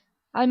it is.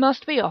 I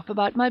must be off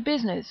about my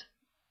business.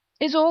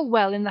 Is all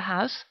well in the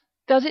house?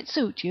 Does it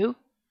suit you?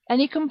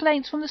 Any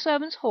complaints from the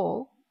servants'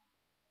 hall?"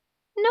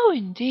 "No,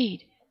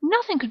 indeed.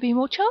 Nothing could be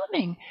more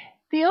charming.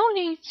 The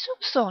only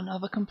soupçon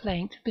of a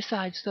complaint,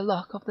 besides the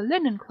lock of the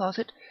linen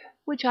closet,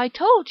 which I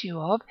told you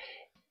of,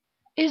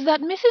 is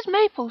that Mrs.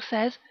 Maple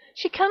says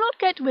she cannot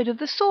get rid of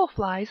the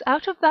sawflies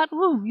out of that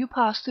room you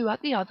pass through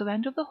at the other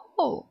end of the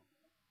hall.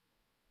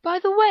 By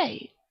the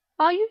way,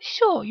 are you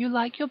sure you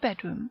like your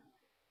bedroom?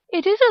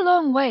 It is a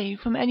long way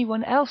from any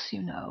one else,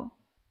 you know."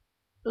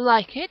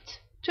 "Like it?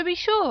 To be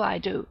sure I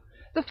do.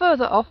 The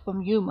further off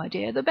from you, my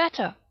dear, the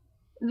better.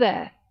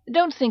 There,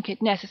 don't think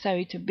it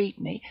necessary to beat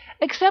me.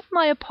 Accept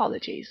my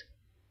apologies.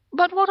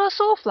 But what are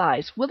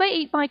sawflies? Will they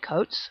eat my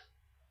coats?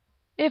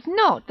 If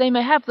not, they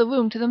may have the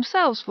room to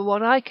themselves for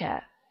what I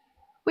care.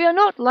 We are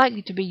not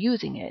likely to be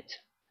using it."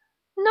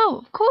 "No,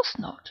 of course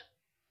not.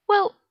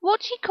 Well,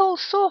 what she calls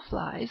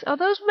sawflies are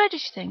those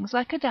reddish things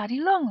like a daddy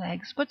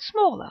longlegs, but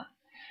smaller,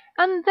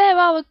 and there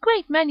are a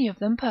great many of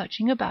them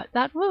perching about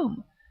that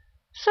room.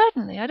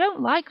 Certainly I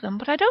don't like them,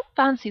 but I don't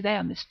fancy they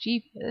are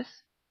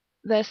mischievous."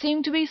 "There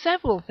seem to be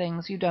several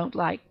things you don't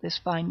like this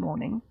fine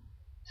morning,"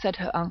 said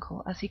her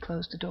uncle as he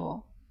closed the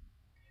door.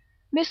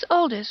 Miss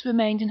Oldys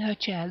remained in her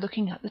chair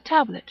looking at the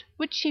tablet,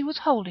 which she was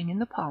holding in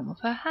the palm of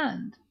her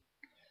hand.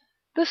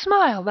 The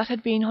smile that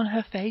had been on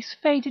her face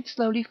faded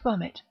slowly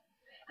from it,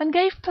 and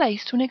gave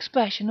place to an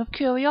expression of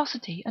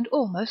curiosity and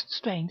almost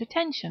strained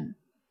attention.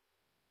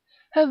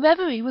 Her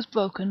reverie was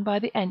broken by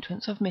the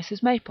entrance of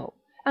Mrs. Maple,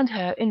 and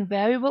her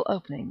invariable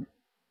opening,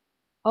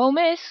 "Oh,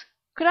 miss,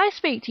 could I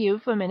speak to you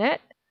for a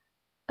minute?"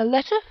 A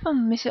letter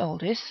from Miss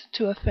Aldis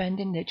to a friend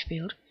in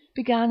Lichfield,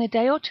 began a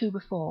day or two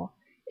before,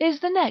 is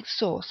the next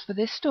source for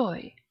this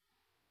story.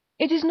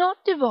 It is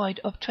not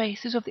devoid of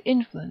traces of the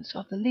influence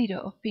of the leader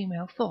of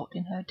female thought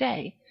in her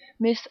day,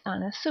 Miss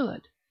Anna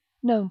Seward,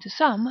 known to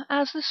some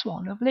as the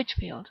Swan of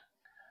Lichfield.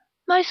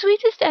 My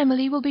sweetest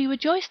Emily will be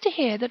rejoiced to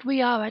hear that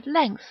we are at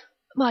length,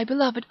 my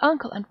beloved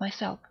uncle and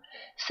myself,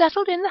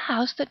 settled in the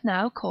house that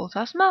now calls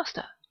us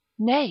master,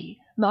 nay,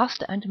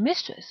 master and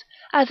mistress,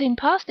 as in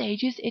past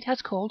ages it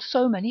has called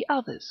so many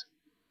others.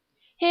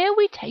 Here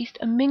we taste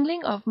a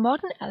mingling of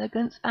modern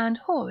elegance and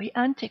hoary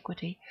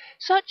antiquity,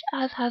 such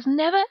as has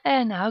never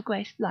ere now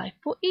graced life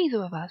for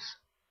either of us.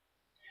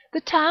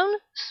 The town,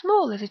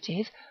 small as it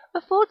is,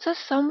 affords us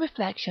some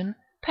reflection,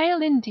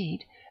 pale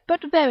indeed,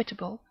 but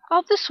veritable,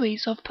 of the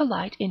sweets of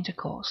polite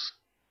intercourse.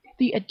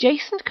 The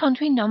adjacent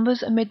country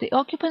numbers amid the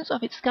occupants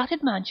of its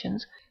scattered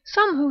mansions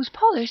some whose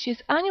polish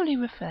is annually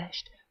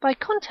refreshed by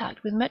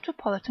contact with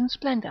metropolitan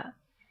splendour,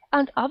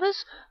 and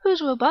others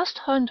whose robust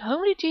and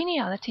homely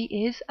geniality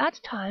is, at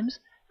times,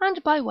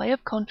 and by way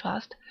of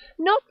contrast,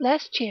 not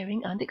less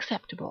cheering and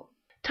acceptable.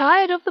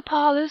 Tired of the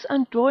parlours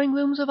and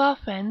drawing-rooms of our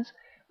friends,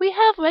 we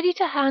have ready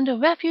to hand a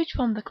refuge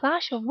from the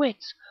clash of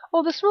wits,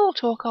 or the small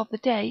talk of the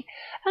day,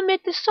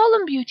 amid the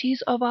solemn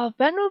beauties of our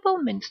venerable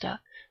minster,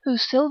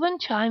 whose sylvan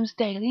chimes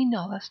daily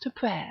lull us to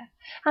prayer,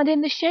 and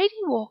in the shady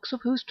walks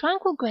of whose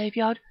tranquil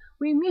graveyard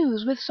we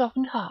muse with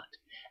softened heart,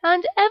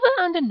 and ever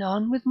and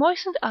anon with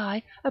moistened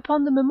eye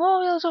upon the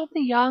memorials of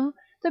the young,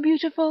 the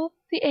beautiful,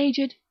 the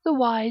aged, the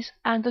wise,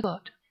 and the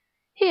good.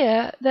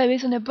 Here there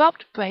is an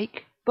abrupt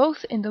break,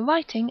 both in the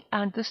writing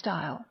and the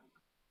style.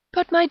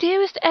 But, my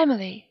dearest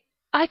Emily,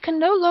 I can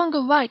no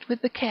longer write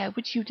with the care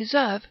which you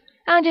deserve,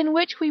 and in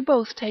which we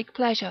both take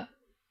pleasure.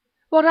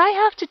 What I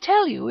have to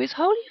tell you is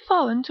wholly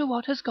foreign to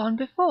what has gone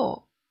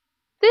before.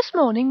 This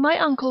morning my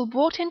uncle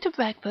brought in to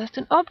breakfast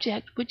an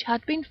object which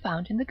had been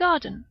found in the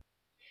garden.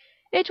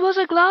 It was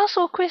a glass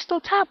or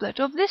crystal tablet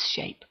of this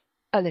shape,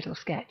 a little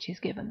sketch is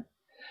given,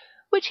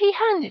 which he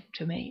handed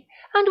to me,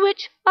 and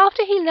which,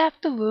 after he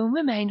left the room,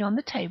 remained on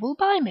the table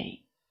by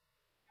me.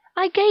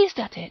 I gazed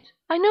at it,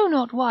 I know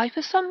not why,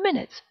 for some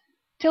minutes,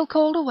 till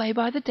called away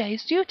by the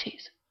day's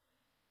duties.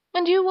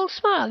 And you will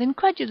smile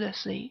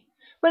incredulously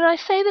when I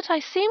say that I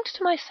seemed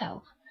to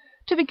myself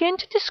to begin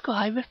to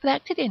descry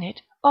reflected in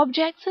it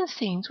objects and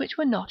scenes which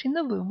were not in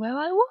the room where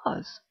I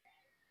was.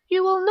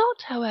 You will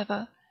not,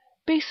 however,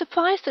 be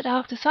surprised that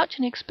after such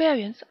an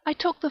experience I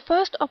took the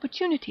first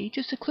opportunity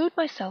to seclude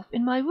myself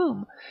in my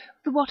room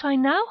with what I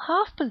now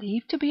half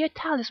believe to be a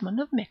talisman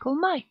of mickle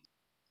might.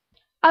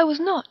 I was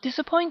not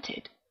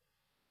disappointed.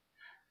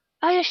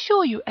 I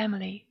assure you,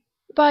 Emily,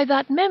 by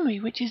that memory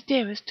which is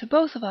dearest to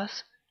both of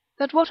us,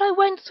 that what I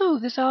went through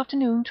this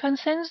afternoon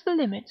transcends the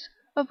limits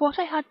of what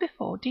I had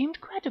before deemed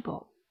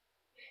credible.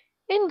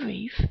 In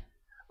brief,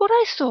 what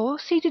I saw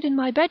seated in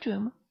my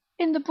bedroom,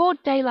 in the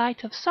broad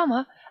daylight of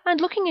summer,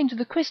 and looking into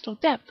the crystal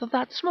depth of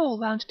that small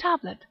round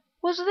tablet,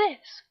 was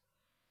this.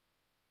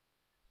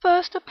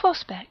 First, a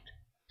prospect,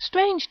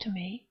 strange to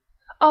me,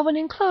 of an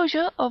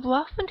enclosure of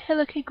rough and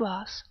hillocky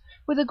grass,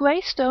 with a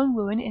grey stone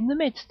ruin in the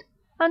midst,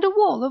 and a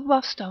wall of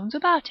rough stones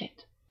about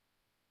it.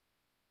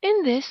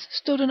 In this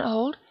stood an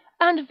old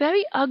and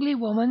very ugly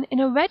woman in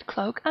a red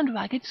cloak and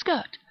ragged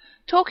skirt,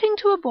 talking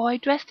to a boy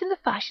dressed in the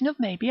fashion of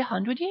maybe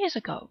 100 years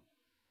ago.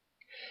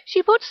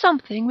 She put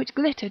something which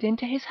glittered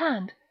into his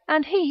hand,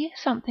 and he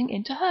something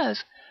into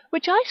hers,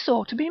 which I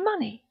saw to be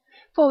money,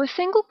 for a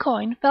single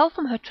coin fell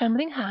from her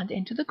trembling hand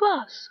into the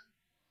grass.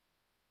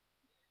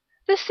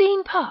 The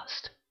scene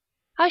passed.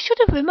 I should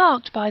have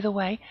remarked, by the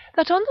way,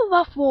 that on the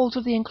rough walls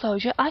of the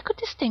enclosure I could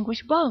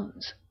distinguish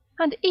bones,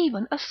 and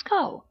even a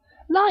skull,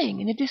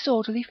 lying in a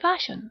disorderly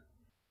fashion.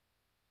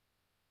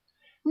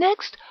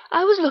 Next,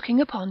 I was looking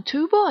upon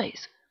two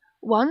boys,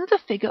 one the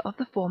figure of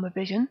the former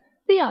vision,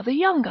 the other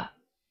younger.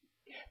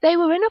 They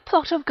were in a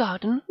plot of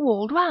garden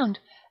walled round,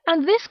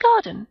 and this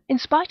garden, in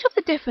spite of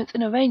the difference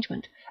in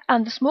arrangement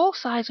and the small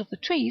size of the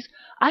trees,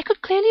 I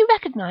could clearly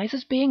recognise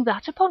as being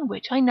that upon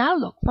which I now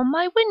look from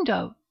my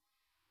window.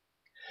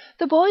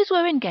 The boys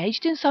were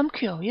engaged in some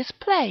curious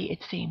play,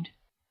 it seemed.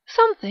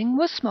 Something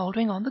was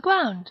smouldering on the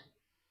ground.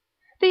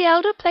 The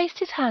elder placed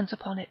his hands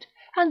upon it,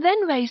 and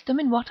then raised them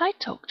in what I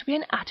took to be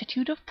an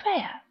attitude of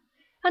prayer,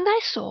 and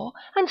I saw,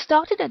 and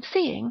started at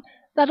seeing,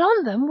 that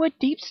on them were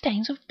deep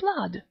stains of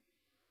blood.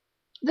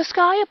 The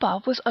sky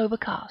above was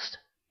overcast.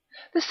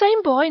 The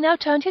same boy now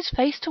turned his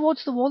face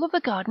towards the wall of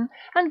the garden,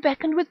 and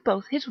beckoned with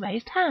both his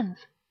raised hands.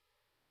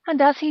 And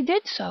as he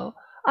did so,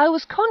 I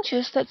was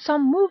conscious that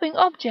some moving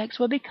objects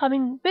were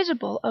becoming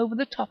visible over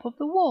the top of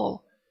the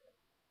wall.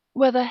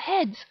 Whether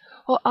heads,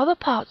 or other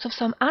parts of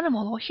some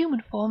animal or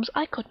human forms,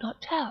 I could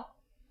not tell.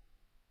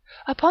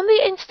 Upon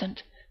the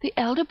instant, the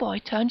elder boy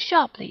turned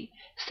sharply,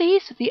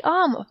 seized the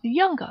arm of the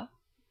younger,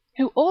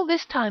 who all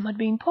this time had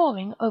been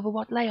poring over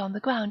what lay on the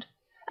ground,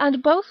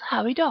 and both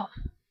hurried off.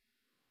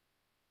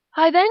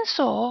 I then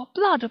saw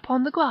blood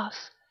upon the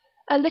grass,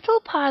 a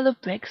little pile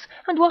of bricks,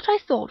 and what I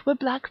thought were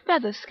black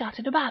feathers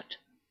scattered about.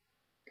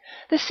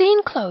 The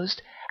scene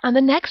closed, and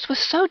the next was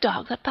so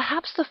dark that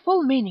perhaps the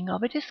full meaning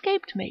of it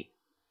escaped me.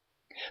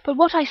 But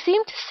what I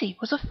seemed to see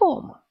was a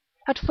form,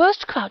 at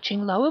first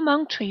crouching low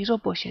among trees or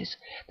bushes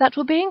that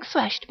were being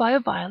threshed by a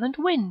violent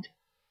wind,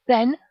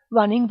 then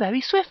running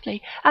very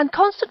swiftly, and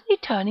constantly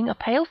turning a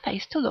pale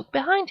face to look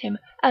behind him,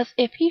 as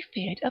if he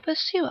feared a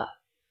pursuer.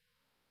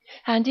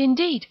 And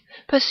indeed,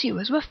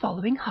 pursuers were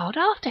following hard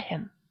after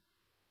him.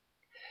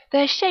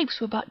 Their shapes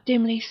were but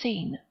dimly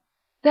seen,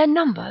 their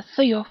number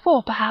 3 or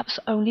 4 perhaps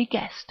only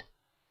guessed.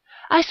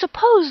 I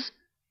suppose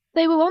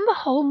they were on the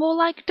whole more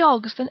like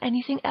dogs than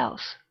anything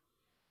else.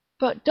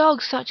 But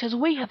dogs such as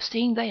we have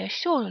seen they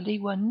assuredly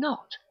were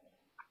not.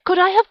 Could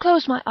I have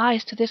closed my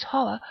eyes to this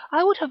horror,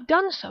 I would have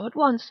done so at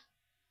once.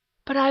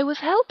 But I was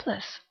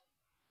helpless.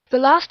 The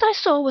last I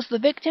saw was the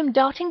victim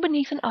darting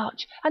beneath an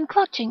arch and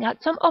clutching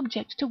at some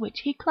object to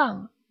which he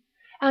clung.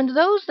 And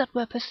those that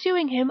were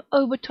pursuing him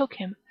overtook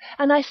him,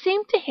 and I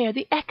seemed to hear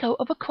the echo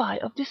of a cry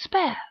of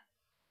despair.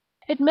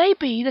 It may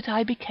be that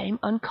I became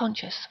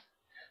unconscious.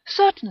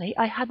 Certainly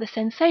I had the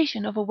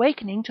sensation of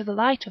awakening to the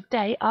light of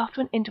day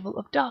after an interval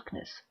of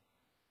darkness.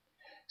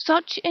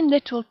 Such in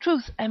literal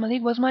truth, Emily,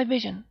 was my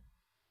vision,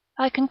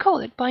 I can call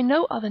it by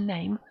no other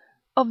name,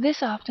 of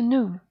this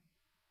afternoon.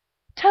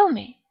 Tell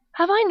me,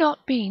 have I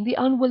not been the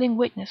unwilling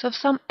witness of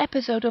some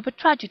episode of a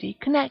tragedy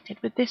connected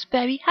with this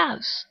very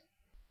house?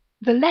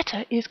 The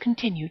letter is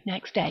continued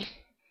next day.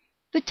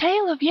 The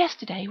tale of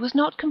yesterday was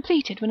not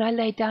completed when I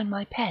laid down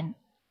my pen.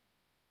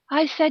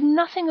 I said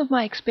nothing of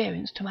my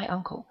experience to my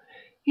uncle.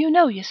 You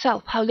know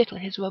yourself how little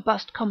his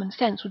robust common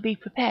sense would be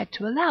prepared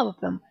to allow of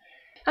them,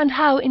 and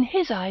how in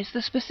his eyes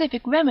the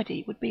specific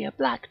remedy would be a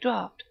black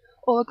draught,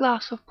 or a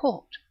glass of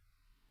port.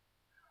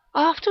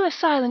 After a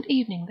silent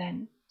evening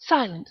then,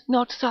 silent,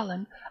 not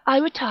sullen, I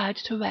retired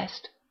to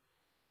rest.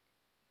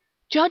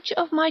 Judge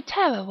of my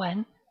terror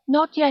when,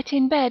 not yet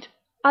in bed,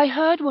 I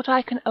heard what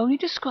I can only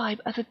describe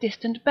as a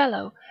distant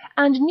bellow,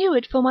 and knew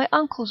it for my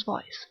uncle's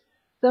voice,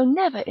 though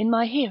never in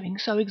my hearing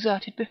so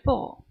exerted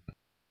before.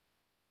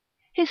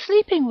 His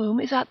sleeping room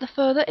is at the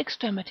further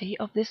extremity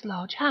of this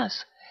large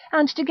house,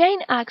 and to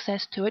gain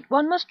access to it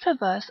one must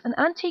traverse an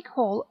antique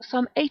hall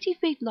some 80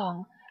 feet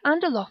long,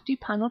 and a lofty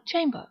panelled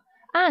chamber,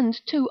 and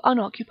 2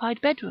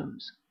 unoccupied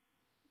bedrooms.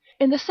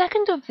 In the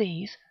second of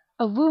these,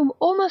 a room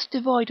almost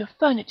devoid of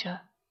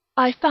furniture,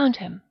 I found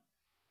him,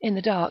 in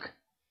the dark,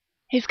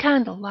 his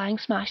candle lying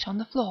smashed on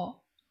the floor.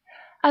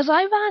 As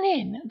I ran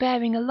in,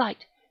 bearing a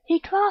light, he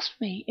clasped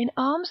me in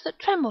arms that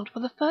trembled for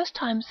the first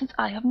time since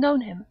I have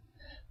known him,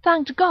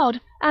 thanked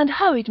God, and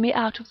hurried me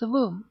out of the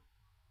room.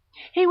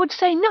 He would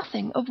say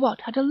nothing of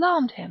what had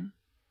alarmed him.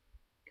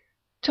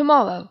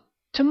 Tomorrow,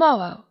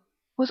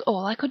 was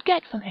all I could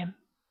get from him.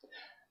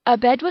 A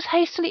bed was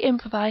hastily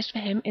improvised for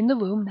him in the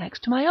room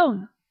next to my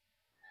own.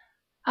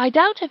 I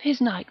doubt if his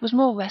night was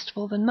more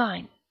restful than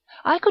mine.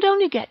 I could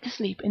only get to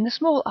sleep in the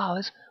small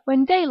hours,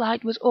 when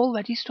daylight was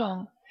already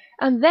strong,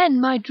 and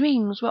then my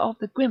dreams were of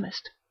the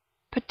grimmest,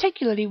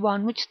 particularly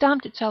one which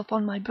stamped itself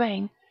on my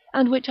brain,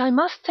 and which I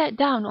must set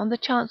down on the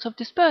chance of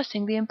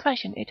dispersing the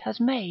impression it has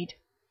made.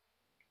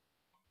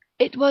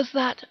 It was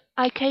that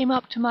I came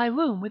up to my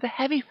room with a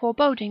heavy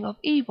foreboding of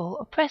evil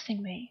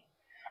oppressing me,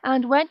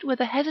 and went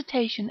with a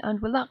hesitation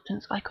and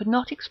reluctance I could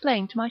not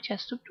explain to my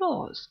chest of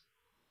drawers.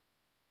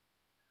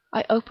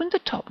 I opened the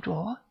top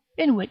drawer,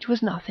 in which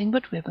was nothing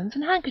but ribbons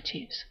and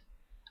handkerchiefs,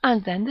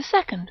 and then the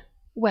second,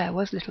 where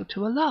was little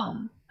to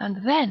alarm,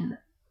 and then,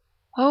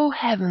 oh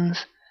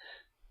heavens,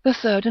 the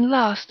third and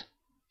last,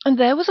 and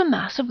there was a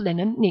mass of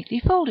linen neatly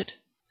folded,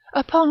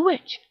 upon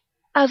which,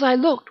 as I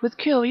looked with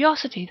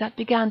curiosity that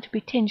began to be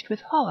tinged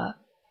with horror,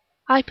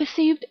 I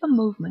perceived a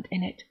movement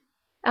in it,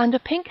 and a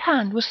pink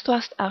hand was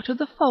thrust out of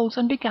the folds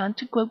and began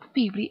to grope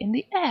feebly in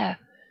the air.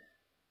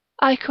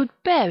 I could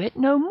bear it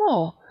no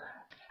more,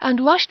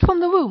 and rushed from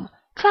the room,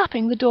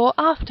 clapping the door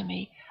after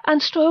me,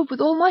 and strove with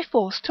all my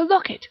force to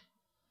lock it.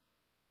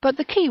 But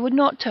the key would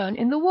not turn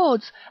in the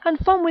wards, and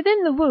from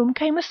within the room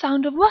came a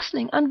sound of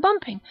rustling and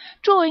bumping,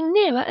 drawing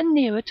nearer and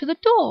nearer to the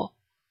door.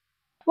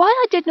 Why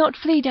I did not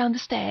flee down the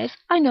stairs,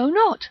 I know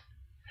not.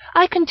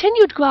 I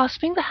continued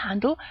grasping the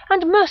handle,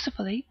 and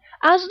mercifully,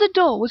 as the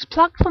door was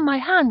plucked from my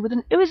hand with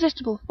an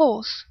irresistible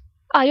force,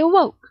 I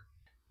awoke.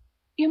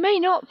 You may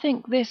not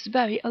think this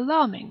very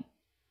alarming,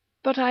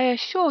 but I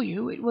assure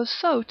you it was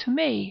so to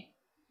me.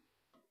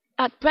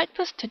 At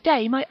breakfast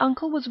to-day my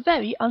uncle was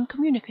very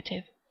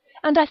uncommunicative,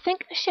 and I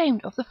think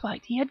ashamed of the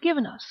fright he had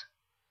given us.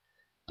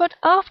 But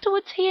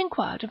afterwards he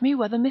inquired of me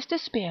whether Mr.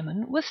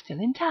 Spearman was still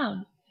in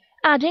town,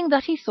 adding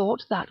that he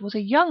thought that was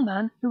a young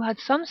man who had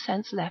some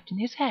sense left in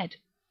his head.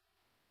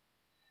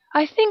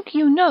 I think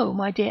you know,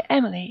 my dear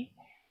Emily,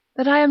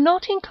 that I am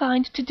not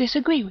inclined to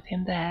disagree with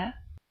him there,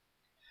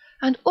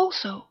 and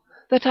also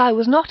that I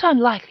was not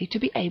unlikely to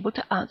be able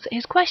to answer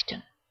his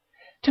question.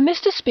 To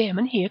Mr.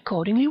 Spearman he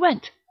accordingly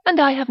went, and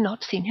I have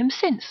not seen him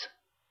since.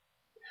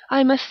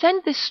 I must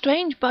send this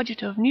strange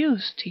budget of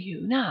news to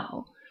you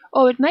now,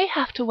 or it may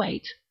have to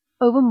wait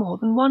over more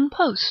than one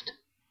post.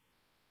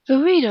 The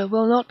reader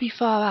will not be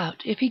far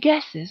out if he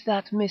guesses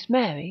that Miss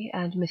Mary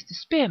and Mr.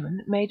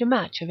 Spearman made a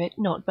match of it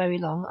not very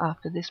long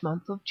after this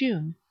month of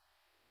June.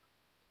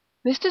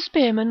 Mr.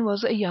 Spearman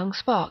was a young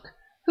spark,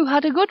 who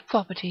had a good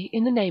property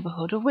in the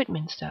neighbourhood of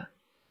Whitminster,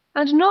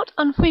 and not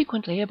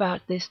unfrequently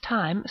about this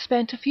time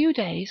spent a few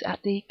days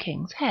at the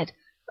King's Head,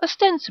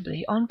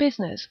 ostensibly on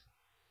business.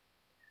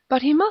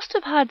 But he must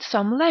have had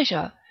some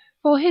leisure,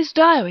 for his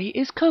diary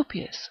is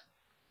copious,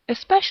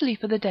 especially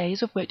for the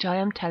days of which I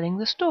am telling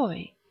the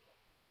story.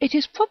 It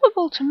is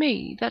probable to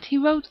me that he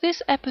wrote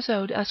this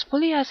episode as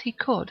fully as he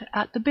could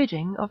at the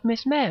bidding of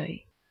Miss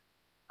Mary.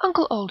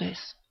 Uncle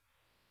Aldous,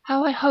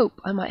 how I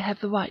hope I might have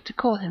the right to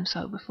call him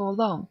so before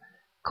long,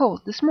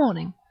 called this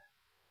morning.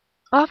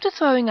 After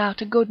throwing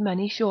out a good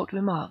many short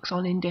remarks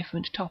on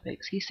indifferent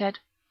topics, he said,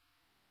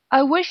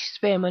 "I wish,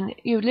 Spearman,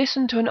 you'd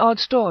listen to an odd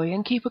story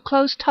and keep a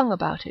close tongue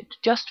about it,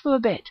 just for a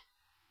bit,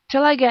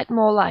 till I get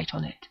more light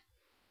on it."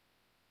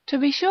 "To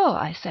be sure,"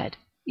 I said,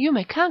 "you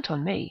may count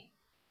on me."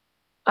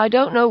 "I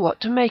don't know what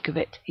to make of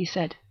it," he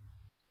said.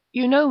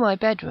 "You know my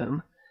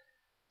bedroom.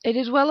 It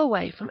is well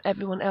away from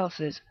everyone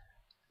else's,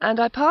 and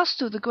I pass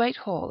through the great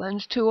hall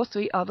and 2 or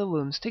 3 other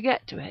rooms to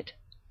get to it."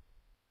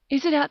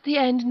 "Is it at the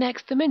end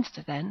next the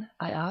minster, then?"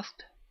 I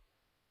asked.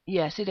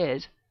 "Yes, it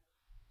is.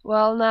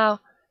 Well, now,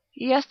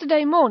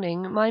 yesterday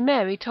morning my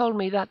Mary told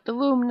me that the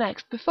room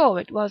next before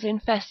it was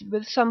infested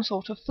with some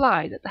sort of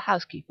fly that the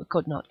housekeeper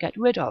could not get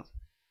rid of.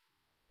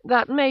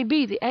 That may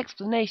be the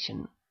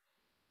explanation,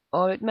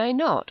 or it may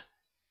not.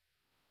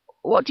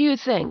 What do you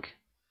think?"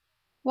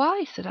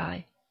 "Why," said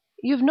I,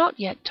 "you've not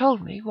yet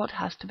told me what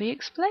has to be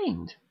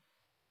explained."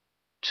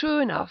 "True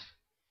enough.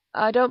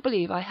 I don't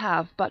believe I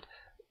have. But,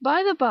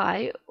 by the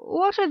by,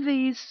 what are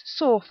these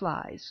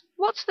sawflies?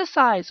 What's the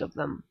size of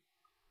them?"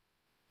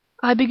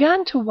 I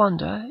began to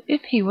wonder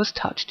if he was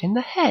touched in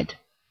the head.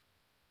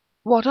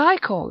 "What I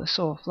call a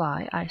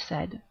sawfly," I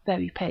said,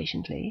 very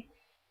patiently,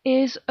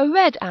 "is a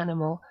red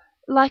animal,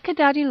 like a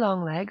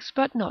daddy-long-legs,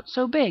 but not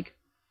so big,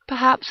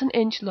 perhaps an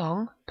inch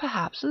long,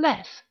 perhaps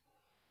less.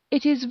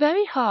 It is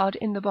very hard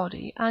in the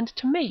body, and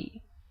to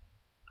me,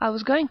 I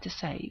was going to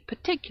say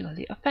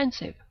particularly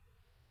offensive."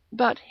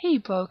 But he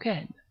broke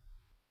in.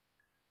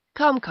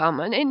 "Come,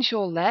 an inch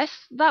or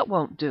less, that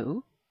won't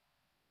do."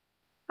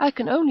 "I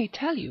can only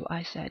tell you,"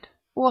 I said,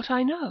 "what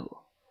I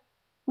know.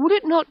 Would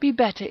it not be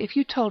better if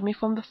you told me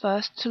from the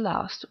first to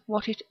last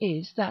what it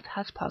is that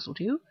has puzzled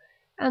you,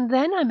 and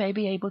then I may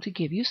be able to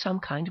give you some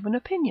kind of an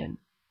opinion?"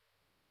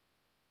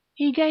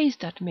 He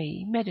gazed at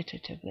me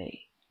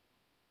meditatively.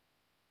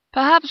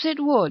 "Perhaps it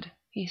would,"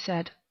 he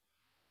said.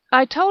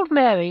 "I told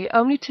Mary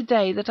only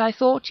to-day that I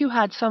thought you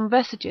had some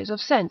vestiges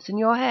of sense in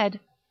your head."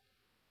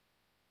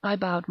 I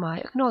bowed my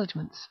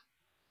acknowledgments.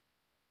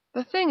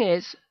 "The thing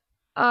is,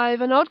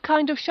 I've an odd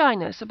kind of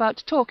shyness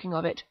about talking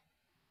of it.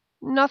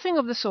 Nothing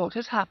of the sort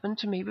has happened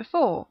to me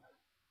before.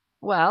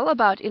 Well,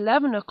 about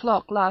 11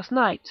 o'clock last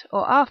night,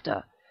 or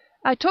after,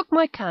 I took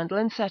my candle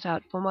and set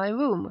out for my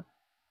room.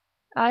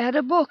 I had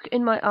a book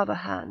in my other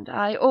hand.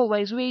 I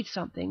always read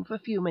something for a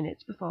few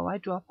minutes before I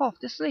drop off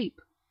to sleep.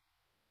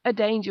 A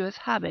dangerous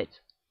habit.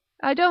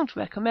 I don't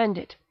recommend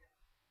it.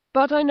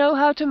 But I know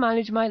how to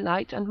manage my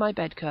light and my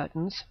bed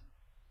curtains.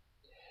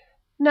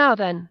 Now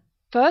then,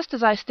 first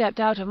as I stepped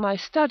out of my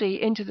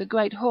study into the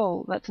great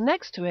hall that's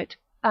next to it,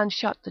 and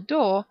shut the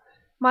door,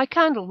 my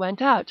candle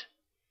went out.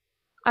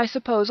 I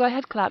suppose I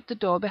had clapped the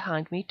door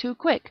behind me too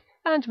quick,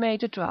 and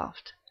made a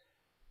draught.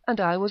 And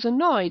I was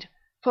annoyed,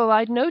 for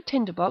I'd no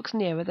tinder-box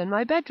nearer than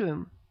my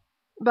bedroom.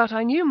 But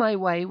I knew my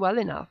way well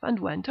enough, and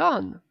went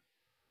on.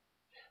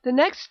 The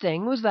next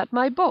thing was that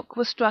my book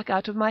was struck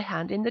out of my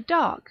hand in the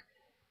dark.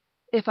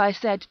 If I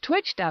said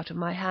twitched out of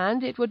my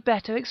hand, it would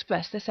better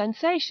express the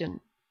sensation.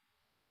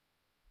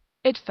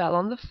 It fell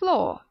on the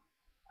floor.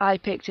 I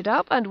picked it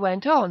up and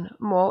went on,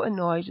 more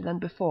annoyed than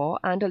before,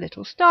 and a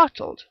little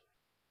startled.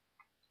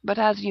 But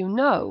as you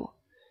know,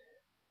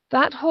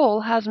 that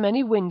hall has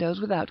many windows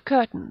without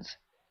curtains,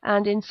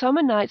 and in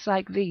summer nights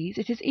like these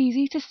it is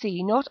easy to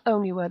see not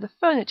only where the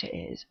furniture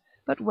is,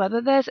 but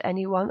whether there's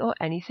anyone or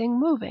anything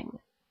moving,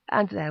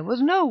 and there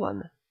was no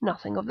one,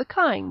 nothing of the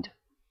kind.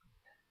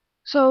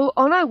 So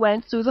on I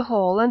went through the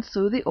hall and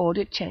through the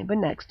audit chamber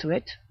next to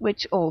it,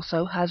 which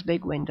also has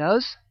big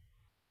windows,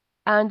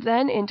 and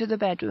then into the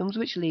bedrooms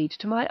which lead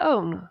to my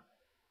own,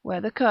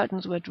 where the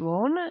curtains were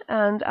drawn,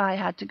 and I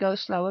had to go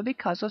slower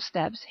because of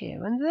steps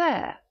here and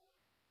there.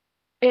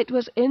 It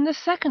was in the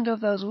second of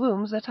those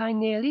rooms that I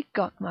nearly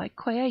got my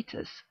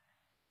quietus.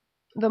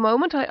 The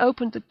moment I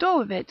opened the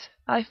door of it,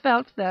 I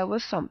felt there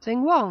was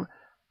something wrong.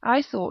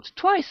 I thought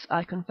twice,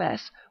 I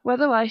confess,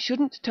 whether I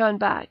shouldn't turn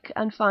back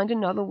and find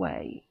another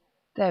way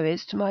there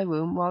is to my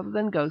room rather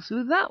than go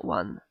through that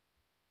one.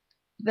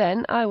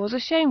 Then I was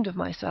ashamed of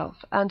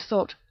myself, and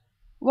thought,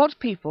 what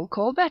people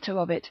call better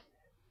of it,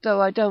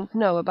 though I don't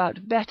know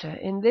about better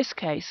in this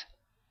case.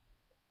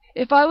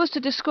 If I was to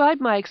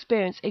describe my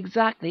experience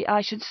exactly,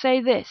 I should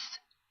say this.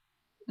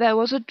 There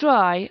was a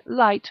dry,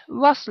 light,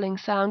 rustling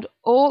sound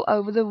all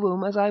over the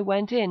room as I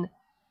went in,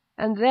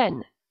 and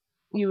then,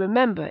 you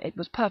remember it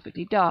was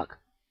perfectly dark,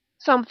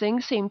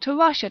 something seemed to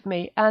rush at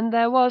me, and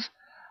there was,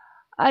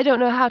 I don't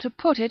know how to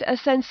put it, a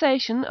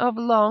sensation of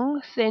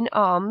long, thin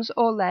arms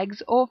or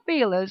legs or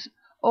feelers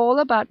all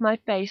about my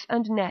face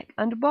and neck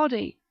and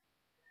body.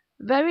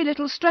 Very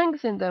little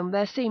strength in them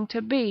there seemed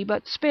to be,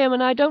 but,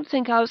 Spearman, I don't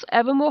think I was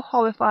ever more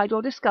horrified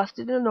or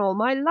disgusted in all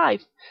my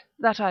life,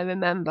 that I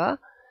remember,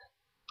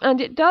 and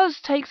it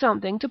does take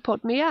something to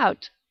put me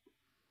out.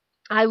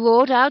 I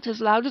roared out as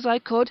loud as I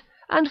could,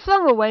 and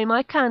flung away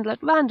my candle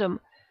at random,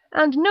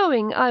 and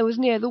knowing I was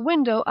near the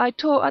window, I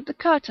tore at the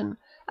curtain,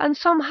 and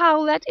somehow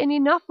let in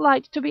enough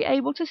light to be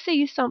able to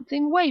see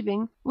something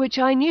waving, which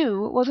I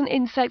knew was an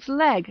insect's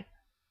leg,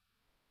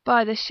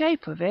 by the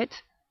shape of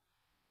it.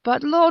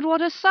 But Lord,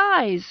 what a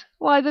size!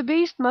 Why, the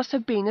beast must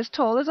have been as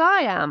tall as I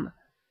am.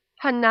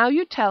 And now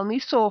you tell me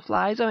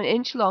sawflies are an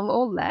inch long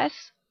or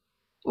less?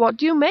 What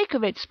do you make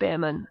of it,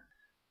 Spearman?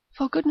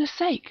 For goodness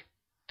sake,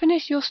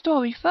 finish your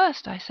story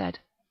first, I said.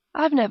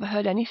 I've never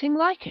heard anything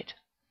like it.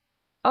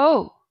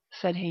 Oh,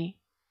 said he,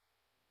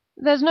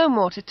 there's no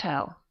more to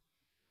tell.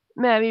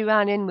 Mary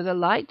ran in with a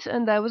light,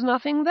 and there was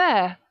nothing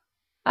there.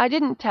 I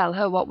didn't tell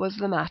her what was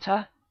the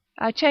matter.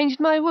 I changed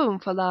my room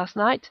for last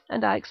night,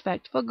 and I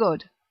expect for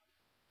good.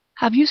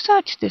 Have you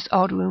searched this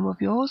odd room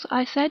of yours?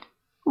 I said.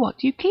 What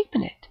do you keep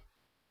in it?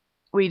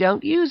 We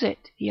don't use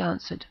it, he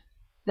answered.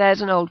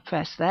 There's an old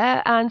press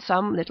there, and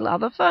some little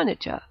other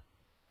furniture.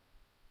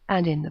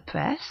 And in the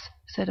press?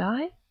 Said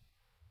I.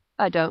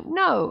 I don't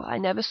know. I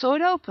never saw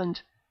it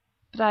opened,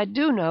 but I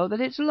do know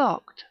that it's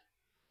locked.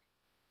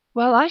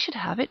 Well, I should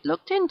have it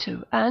looked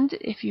into, and,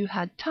 if you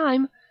had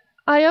time,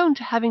 I own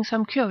to having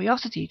some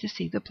curiosity to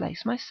see the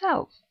place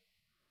myself.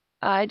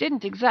 I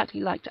didn't exactly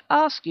like to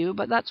ask you,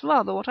 but that's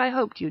rather what I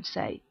hoped you'd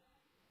say.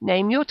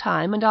 Name your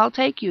time, and I'll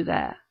take you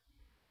there.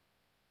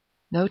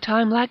 No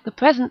time like the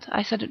present,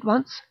 I said at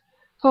once,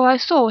 for I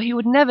saw he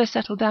would never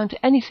settle down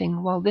to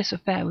anything while this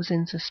affair was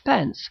in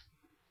suspense.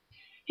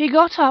 He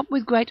got up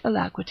with great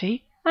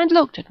alacrity, and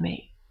looked at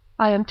me,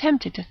 I am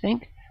tempted to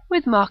think,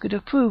 with marked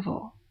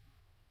approval.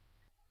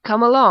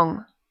 Come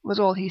along, was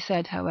all he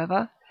said,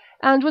 however,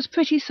 and was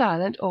pretty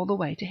silent all the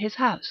way to his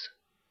house.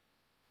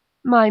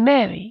 My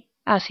Mary,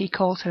 as he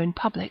calls her in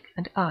public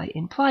and I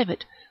in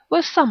private,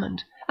 was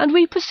summoned, and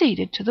we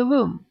proceeded to the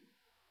room.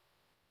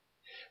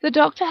 The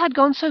doctor had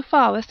gone so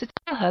far as to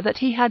tell her that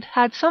he had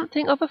had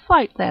something of a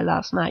fright there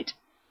last night.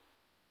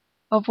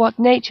 Of what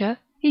nature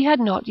he had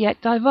not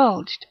yet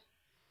divulged,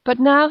 but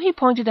now he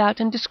pointed out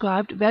and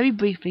described very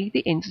briefly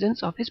the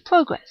incidents of his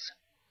progress.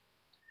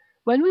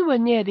 When we were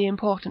near the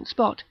important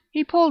spot,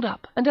 he pulled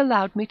up and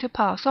allowed me to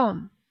pass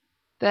on.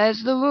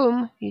 There's the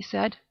room, he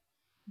said.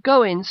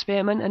 Go in,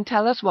 Spearman, and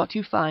tell us what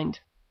you find.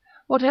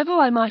 Whatever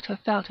I might have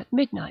felt at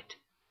midnight,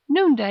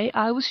 noonday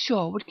I was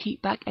sure would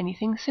keep back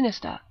anything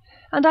sinister,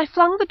 and I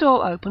flung the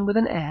door open with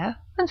an air,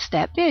 and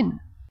stepped in.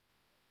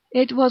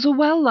 It was a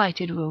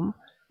well-lighted room,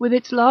 with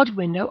its large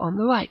window on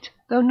the right,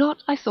 though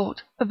not, I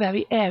thought, a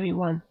very airy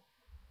one.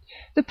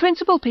 The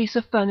principal piece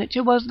of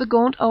furniture was the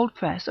gaunt old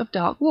press of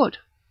dark wood.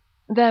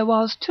 There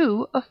was,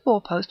 too, a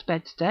four-post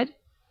bedstead,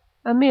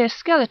 a mere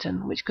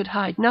skeleton which could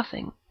hide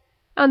nothing,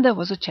 and there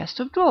was a chest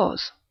of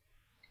drawers.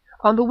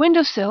 On the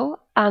window-sill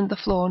and the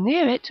floor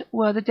near it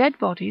were the dead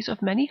bodies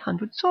of many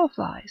hundred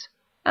sawflies,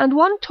 and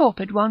one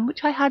torpid one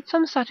which I had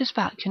some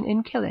satisfaction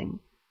in killing.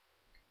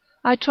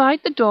 I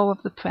tried the door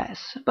of the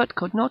press, but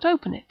could not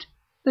open it.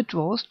 The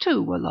drawers,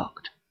 too, were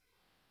locked.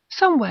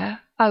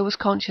 Somewhere, I was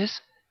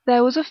conscious,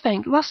 there was a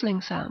faint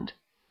rustling sound,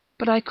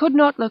 but I could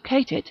not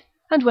locate it,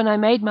 and when I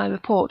made my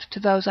report to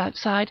those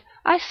outside,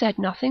 I said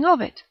nothing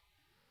of it.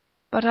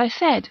 But I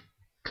said,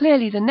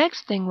 clearly the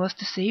next thing was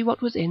to see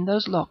what was in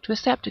those locked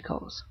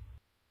receptacles.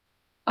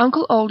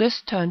 Uncle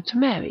Aldous turned to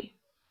Mary.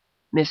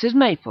 "Mrs.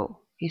 Maple,"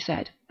 he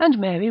said, and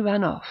Mary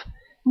ran off.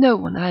 No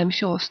one, I am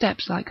sure,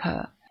 steps like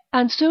her,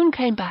 and soon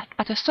came back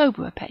at a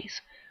soberer pace,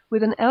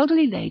 with an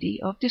elderly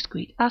lady of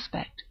discreet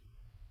aspect.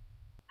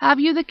 "Have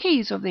you the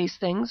keys of these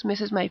things,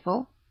 Mrs.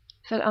 Maple?"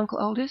 said Uncle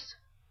Aldous.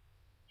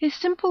 His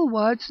simple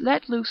words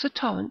let loose a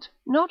torrent,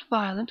 not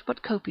violent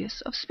but copious,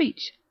 of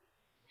speech.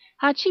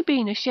 Had she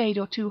been a shade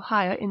or two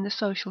higher in the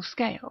social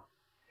scale,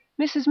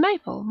 Mrs.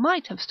 Maple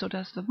might have stood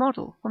as the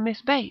model for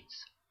Miss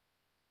Bates.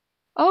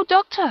 "Oh,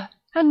 doctor,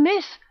 and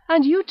miss,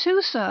 and you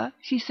too, sir,"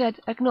 she said,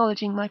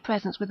 acknowledging my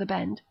presence with a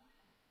bend.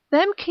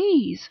 "Them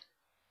keys!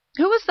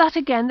 Who was that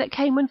again that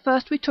came when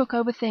first we took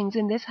over things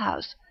in this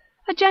house?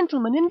 A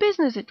gentleman in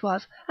business it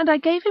was, and I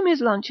gave him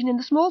his luncheon in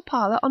the small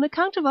parlour on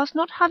account of us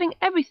not having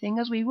everything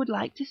as we would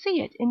like to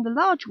see it in the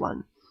large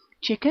one.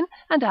 Chicken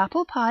and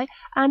apple pie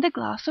and a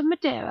glass of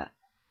Madeira.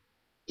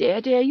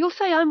 Dear, dear, you'll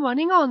say I'm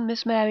running on,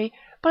 Miss Mary,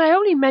 but I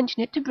only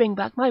mention it to bring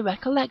back my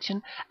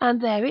recollection, and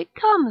there it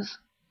comes.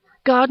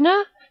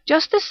 Gardner,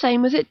 just the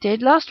same as it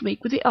did last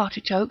week with the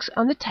artichokes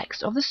and the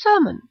text of the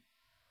sermon.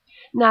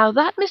 Now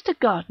that Mr.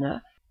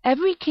 Gardner,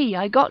 every key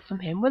I got from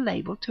him were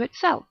labelled to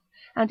itself,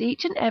 and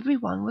each and every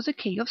one was a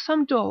key of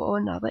some door or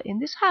another in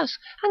this house,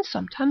 and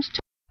sometimes two.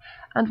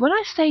 And when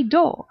I say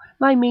door,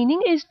 my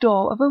meaning is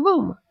door of a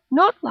room,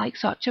 not like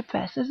such a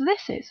press as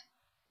this is.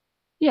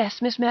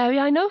 Yes, Miss Mary,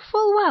 I know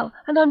full well,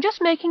 and I'm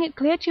just making it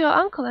clear to your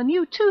uncle and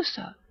you too,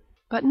 sir.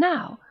 But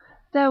now,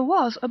 there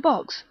was a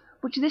box,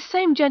 which this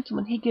same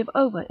gentleman he give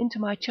over into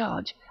my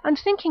charge, and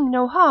thinking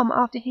no harm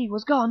after he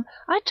was gone,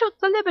 I took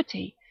the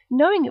liberty,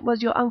 knowing it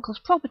was your uncle's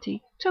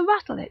property, to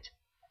rattle it,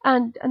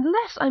 and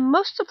unless I'm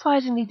most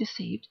surprisingly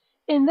deceived,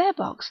 in their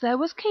box there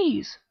was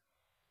keys.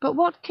 But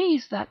what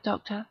keys that,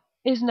 doctor,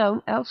 is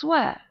known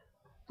elsewhere.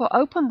 For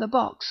open the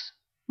box,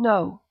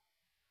 no,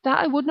 that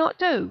I would not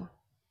do.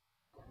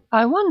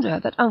 I wonder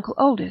that Uncle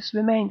Oldys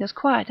remained as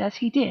quiet as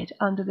he did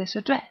under this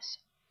address.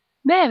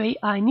 Mary,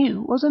 I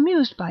knew, was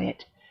amused by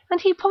it,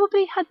 and he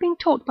probably had been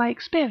taught by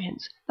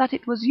experience that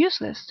it was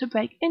useless to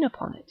break in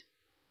upon it.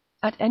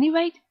 At any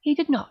rate, he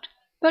did not,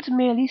 but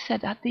merely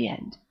said at the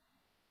end,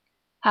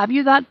 "Have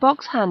you that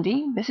box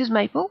handy, Mrs.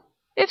 Maple?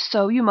 If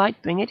so, you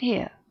might bring it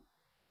here."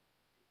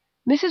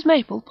 Mrs.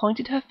 Maple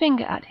pointed her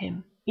finger at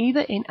him,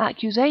 either in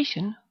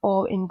accusation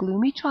or in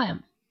gloomy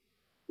triumph.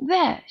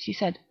 "There," she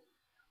said,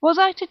 "was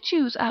I to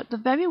choose out the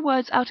very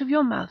words out of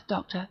your mouth,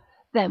 doctor,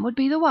 them would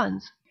be the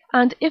ones,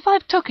 and if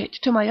I've took it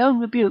to my own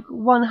rebuke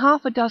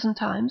 1/2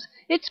 times,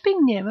 it's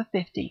been nearer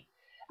 50.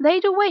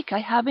 Laid awake I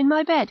have in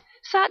my bed,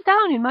 sat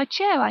down in my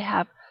chair I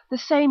have, the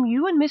same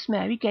you and Miss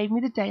Mary gave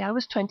me the day I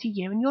was 20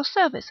 year in your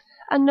service,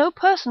 and no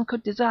person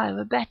could desire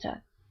a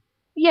better.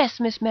 Yes,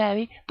 Miss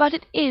Mary, but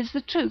it is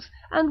the truth,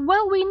 and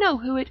well we know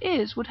who it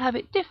is would have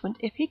it different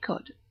if he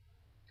could.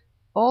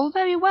 All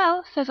very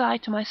well, says I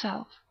to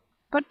myself,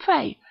 but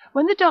pray,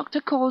 when the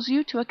doctor calls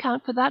you to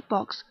account for that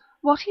box,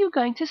 what are you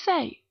going to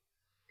say?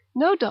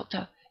 No,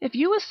 doctor, if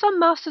you was some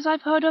masters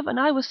I've heard of, and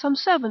I was some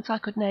servants I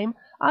could name,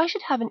 I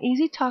should have an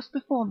easy task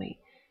before me,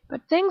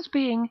 but things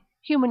being,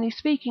 humanly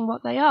speaking,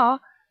 what they are,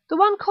 the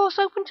one course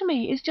open to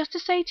me is just to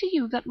say to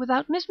you that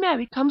without Miss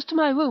Mary comes to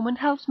my room and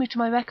helps me to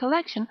my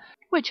recollection,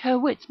 which her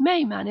wits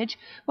may manage,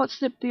 what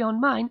slipped beyond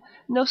mine,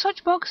 no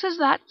such box as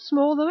that,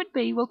 small though it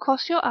be, will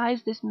cross your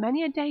eyes this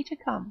many a day to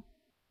come."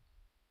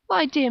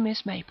 "Why, dear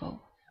Miss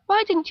Maple,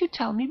 why didn't you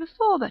tell me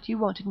before that you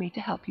wanted me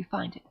to help you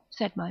find it?"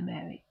 said my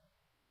Mary.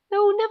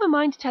 "No, never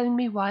mind telling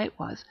me why it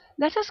was,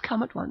 let us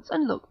come at once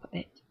and look for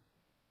it."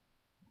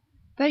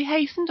 They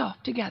hastened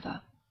off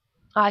together.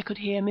 I could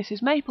hear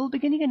Mrs. Maple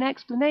beginning an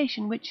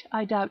explanation which,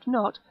 I doubt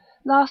not,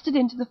 lasted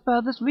into the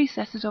furthest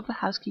recesses of the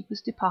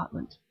housekeeper's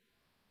department.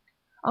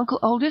 Uncle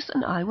Oldys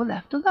and I were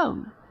left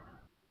alone.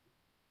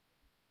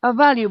 "A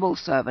valuable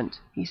servant,"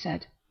 he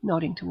said,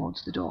 nodding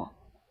towards the door.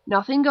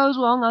 "Nothing goes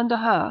wrong under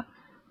her.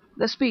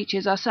 The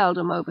speeches are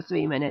seldom over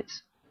 3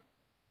 minutes."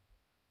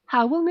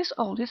 "How will Miss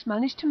Oldys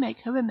manage to make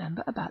her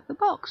remember about the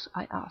box?"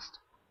 I asked.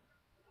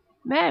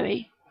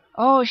 "Mary?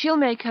 Oh, she'll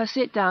make her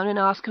sit down and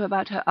ask her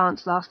about her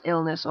aunt's last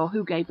illness, or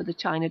who gave her the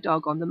china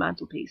dog on the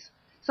mantelpiece.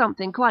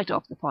 Something quite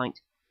off the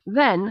point.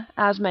 Then,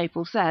 as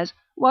Maple says,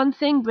 one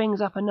thing brings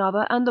up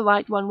another, and the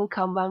right one will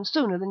come round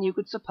sooner than you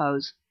could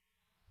suppose.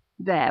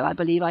 There, I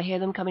believe I hear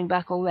them coming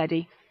back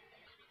already."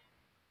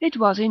 It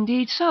was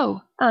indeed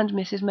so, and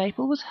Mrs.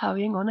 Maple was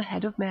hurrying on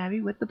ahead of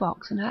Mary with the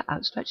box in her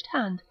outstretched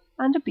hand,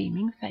 and a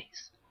beaming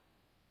face.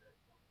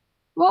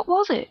 "What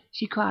was it?"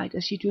 she cried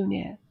as she drew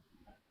near.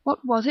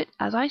 "What was it,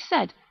 as I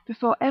said,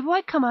 before ever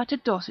I come out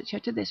of Dorsetshire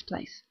to this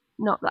place?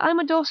 Not that I'm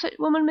a Dorset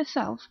woman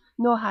myself,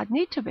 nor had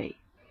need to be.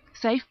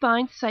 Safe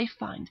bind,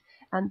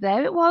 and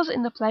there it was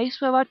in the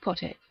place where I'd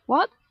put it.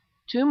 What?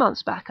 2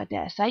 months back, I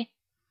dare say."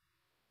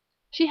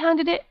 She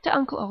handed it to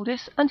Uncle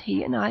Oldys, and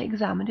he and I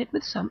examined it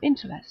with some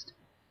interest,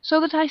 so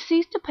that I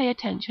ceased to pay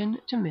attention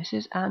to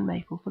Mrs. Ann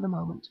Maple for the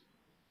moment,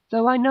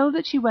 though I know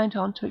that she went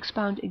on to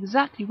expound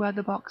exactly where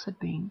the box had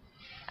been,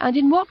 and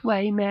in what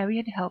way Mary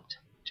had helped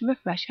to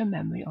refresh her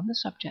memory on the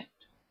subject.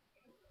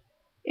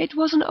 It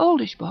was an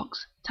oldish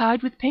box,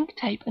 tied with pink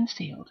tape and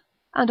sealed,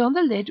 and on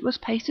the lid was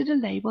pasted a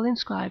label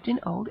inscribed in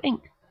old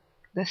ink,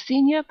 "The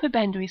Senior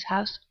Prebendaries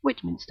House,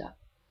 Whitminster."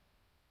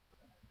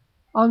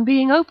 On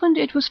being opened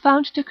it was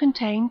found to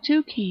contain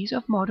 2 keys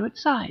of moderate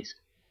size,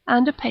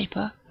 and a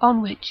paper,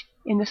 on which,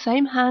 in the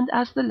same hand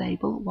as the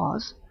label,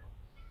 was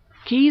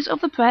 "Keys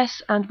of the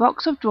press and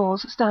box of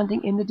drawers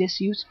standing in the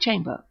disused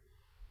chamber."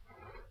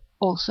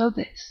 Also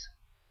this: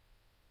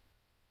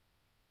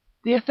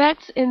 "The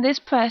effects in this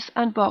press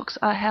and box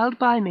are held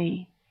by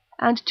me,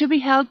 and to be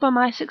held by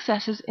my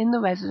successors in the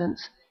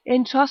residence,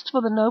 in trust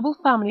for the noble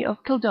family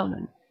of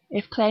Kildonan,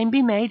 if claim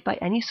be made by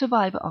any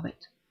survivor of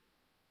it.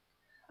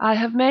 I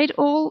have made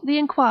all the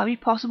inquiry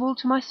possible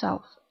to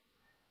myself,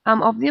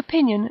 am of the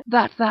opinion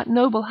that that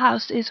noble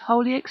house is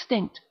wholly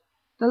extinct,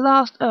 the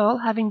last earl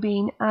having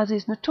been, as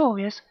is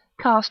notorious,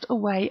 cast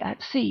away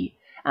at sea,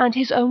 and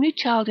his only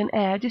child and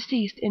heir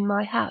deceased in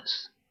my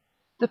house.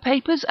 The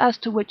papers as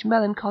to which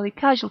melancholy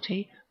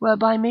casualty were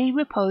by me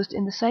reposed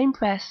in the same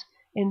press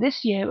in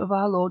this year of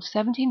our Lord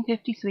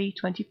 1753,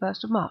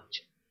 21st of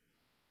March.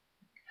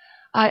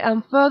 I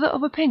am further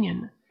of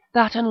opinion,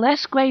 that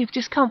unless grave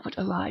discomfort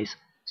arise,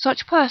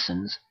 such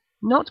persons,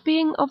 not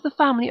being of the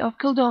family of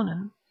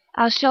Kildonan,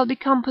 as shall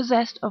become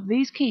possessed of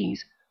these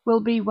keys, will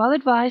be well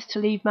advised to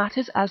leave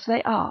matters as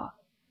they are,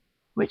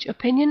 which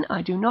opinion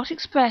I do not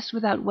express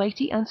without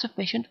weighty and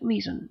sufficient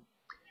reason,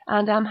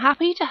 and am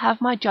happy to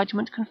have my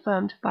judgment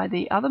confirmed by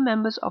the other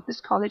members of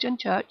this college and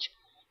church,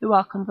 who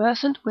are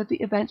conversant with the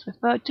events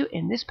referred to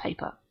in this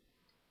paper.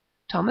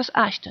 Thomas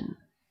Ashton,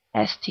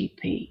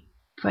 S.T.P.,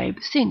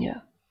 Praebe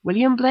Senior,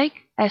 William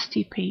Blake,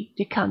 S.T.P.,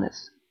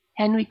 Decanus,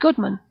 Henry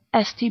Goodman,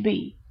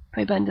 S.T.B.,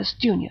 Prebendus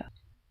Junior.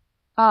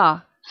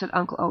 Ah, said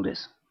Uncle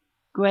Oldys,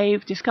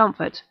 grave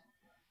discomfort.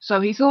 So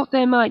he thought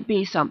there might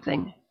be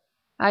something.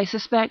 I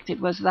suspect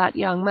it was that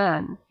young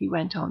man, he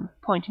went on,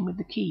 pointing with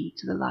the key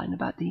to the line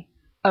about the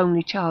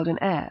only child and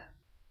heir.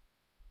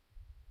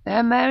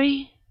 There,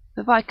 Mary,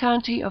 the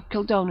Viscounty of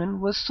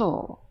Kildonan was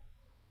Saul.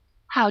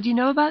 How do you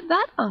know about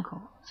that,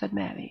 uncle? Said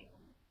Mary.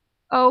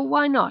 Oh,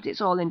 why not?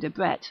 It's all in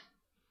Debrett.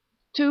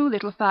 2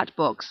 little fat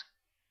books.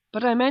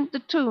 But I meant the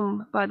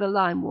tomb by the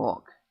lime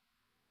walk.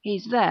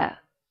 He's there.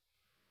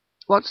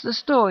 What's the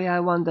story, I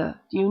wonder?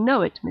 Do you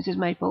know it, Mrs.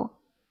 Maple?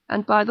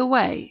 And by the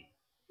way,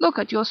 look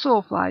at your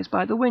sawflies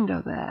by the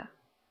window there.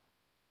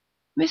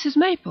 Mrs.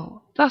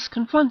 Maple, thus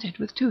confronted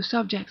with 2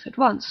 subjects at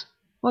once,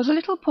 was a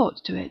little put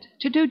to it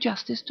to do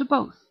justice to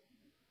both.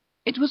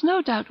 It was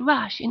no doubt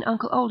rash in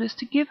Uncle Oldys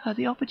to give her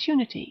the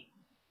opportunity.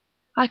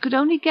 I could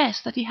only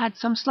guess that he had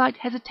some slight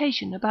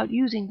hesitation about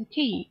using the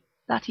key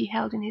that he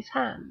held in his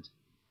hand.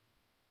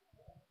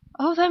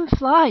 Oh, them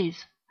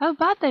flies! How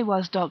bad they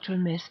was, Doctor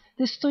and Miss,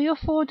 this 3 or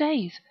 4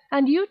 days,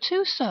 and you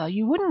too, sir,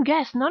 you wouldn't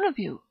guess, none of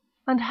you.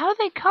 And how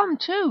they come,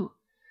 too!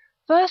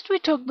 First we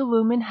took the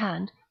room in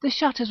hand, the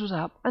shutters was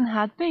up, and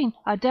had been,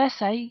 I dare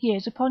say,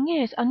 years upon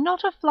years, and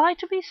not a fly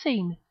to be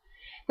seen.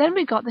 Then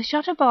we got the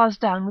shutter bars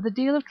down with a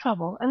deal of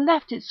trouble, and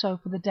left it so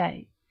for the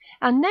day.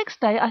 And next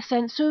day I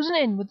sent Susan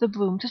in with the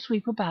broom to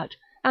sweep about,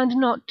 and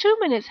not 2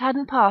 minutes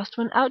hadn't passed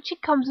when out she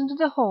comes into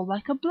the hall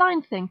like a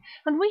blind thing,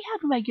 and we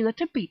had regular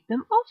to beat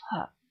them off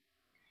her.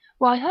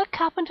 Why, her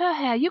cap and her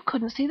hair, you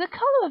couldn't see the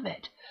colour of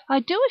it,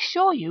 I do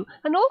assure you,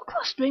 and all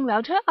clustering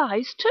round her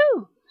eyes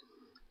too.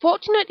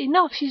 Fortunate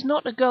enough she's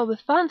not a girl with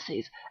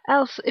fancies,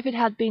 else if it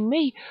had been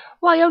me,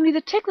 why only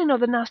the tickling of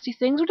the nasty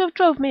things would have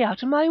drove me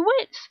out of my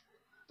wits.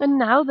 And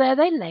now there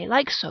they lay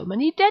like so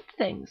many dead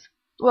things.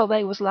 Well,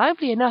 they was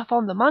lively enough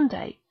on the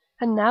Monday,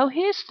 and now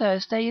here's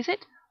Thursday, is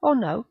it? Or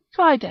no,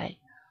 Friday.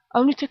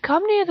 Only to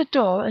come near the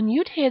door, and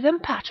you'd hear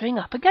them pattering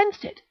up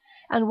against it,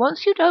 and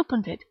once you'd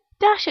opened it,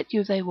 dash at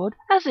you they would,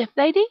 as if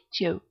they'd eat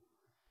you.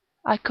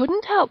 I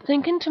couldn't help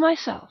thinking to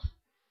myself,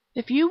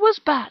 if you was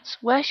bats,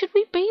 where should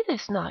we be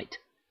this night?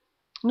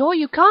 Nor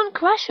you can't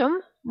crash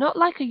 'em, not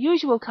like a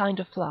usual kind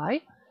of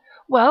fly.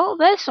 Well,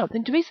 there's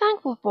something to be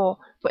thankful for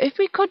if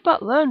we could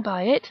but learn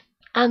by it.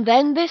 And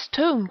then this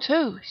tomb,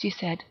 too, she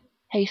said,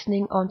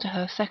 hastening on to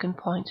her second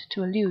point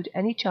to elude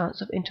any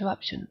chance of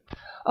interruption,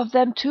 of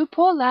them 2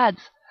 poor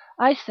lads.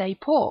 I say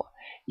poor,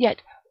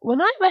 yet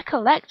when I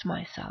recollect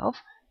myself,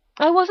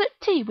 I was at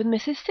tea with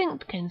Mrs.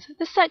 Simpkins,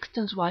 the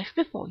sexton's wife,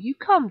 before you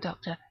come,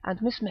 Doctor,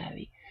 and Miss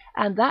Mary,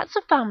 and that's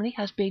a family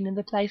has been in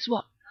the place,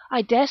 what,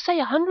 I dare say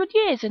 100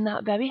 years in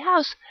that very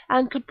house,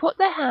 and could put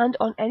their hand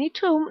on any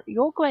tomb,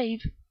 your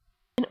grave,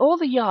 in all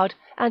the yard,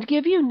 and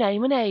give you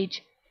name and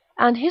age,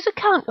 and his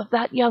account of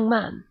that young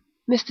man,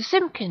 Mr.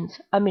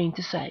 Simpkins, I mean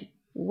to say.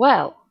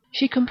 Well,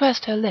 she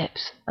compressed her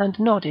lips, and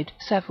nodded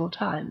several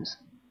times.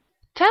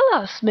 Tell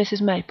us,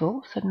 Mrs.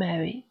 Maple, said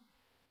Mary.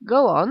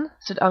 Go on,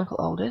 said Uncle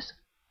Oldys.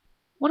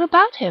 What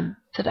about him?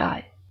 Said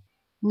I.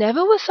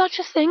 Never was such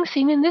a thing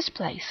seen in this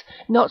place,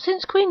 not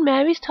since Queen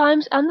Mary's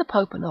times and the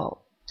Pope and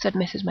all, said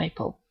Mrs.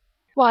 Maple.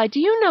 Why, do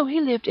you know he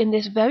lived in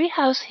this very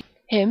house,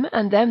 him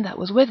and them that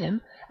was with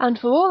him, and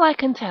for all I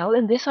can tell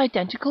in this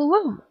identical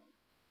room?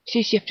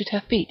 She shifted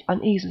her feet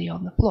uneasily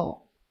on the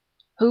floor.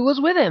 Who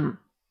was with him?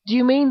 Do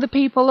you mean the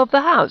people of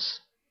the house?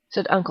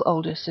 Said Uncle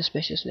Oldys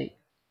suspiciously.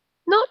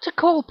 Not to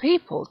call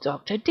people,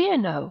 Doctor, dear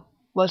no,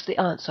 was the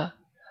answer.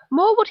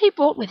 More what he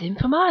brought with him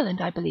from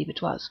Ireland, I believe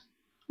it was.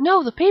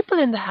 No, the people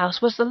in the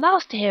house was the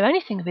last to hear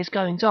anything of his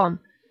goings-on.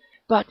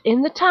 But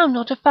in the town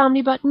not a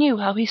family but knew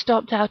how he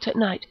stopped out at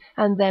night,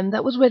 and them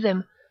that was with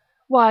him.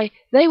 Why,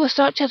 they were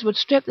such as would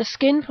strip the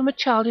skin from a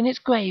child in its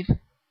grave,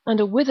 and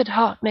a withered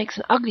heart makes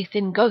an ugly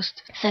thin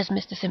ghost, says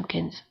Mr.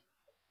 Simpkins.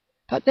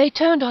 But they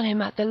turned on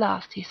him at the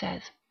last, he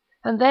says,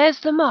 and there's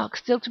the mark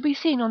still to be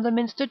seen on the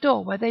minster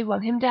door where they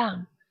run him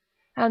down.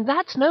 And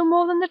that's no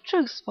more than the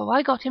truth, for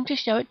I got him to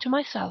show it to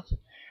myself,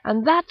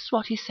 and that's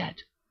what he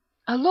said.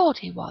 A lord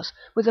he was,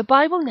 with a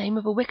Bible name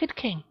of a wicked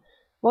king,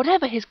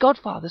 whatever his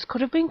godfathers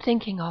could have been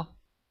thinking of.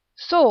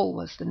 Saul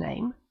was the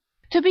name.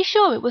 To be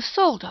sure it was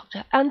Saul,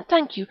 Doctor, and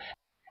thank you.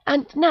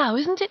 And now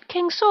isn't it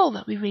King Saul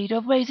that we read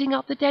of raising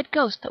up the dead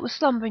ghost that was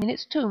slumbering in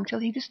its tomb till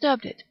he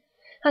disturbed it?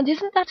 And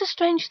isn't that a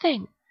strange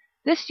thing,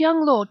 this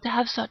young lord to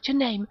have such a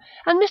name,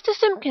 and Mr.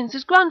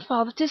 Simpkins's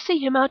grandfather to see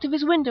him out of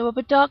his window of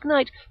a dark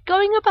night,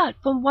 going about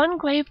from one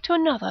grave to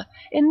another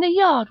in the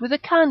yard with a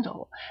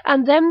candle,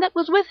 and them that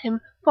was with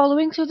him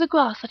following through the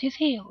grass at his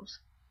heels?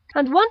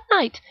 and one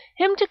night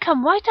him to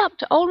come right up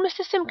to old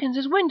Mr.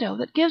 Simpkins's window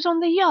that gives on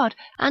the yard,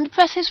 and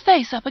press his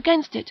face up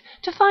against it,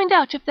 to find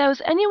out if there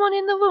was any one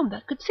in the room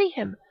that could see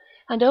him,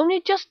 and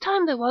only just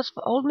time there was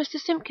for old Mr.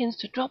 Simpkins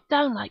to drop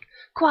down like,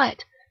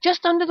 quiet,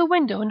 just under the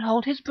window and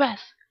hold his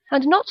breath,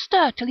 and not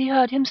stir till he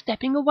heard him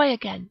stepping away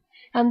again,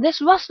 and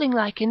this rustling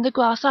like in the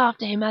grass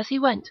after him as he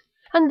went.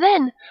 And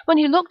then, when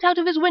he looked out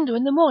of his window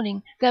in the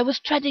morning, there was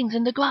treadings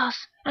in the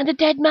grass, and a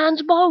dead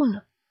man's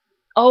bone.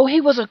 Oh,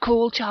 he was a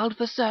cruel child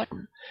for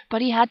certain,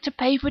 but he had to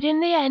pay for it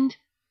in the end.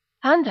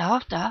 And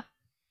after—"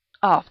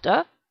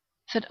 "After?"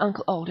 said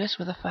Uncle Aldous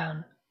with a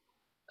frown.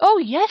 "Oh,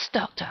 yes,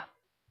 Doctor.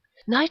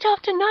 Night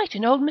after night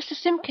in old Mr.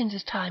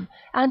 Simpkins's time,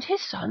 and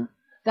his son,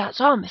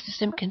 that's our Mr.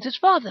 Simpkins's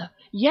father,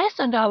 yes,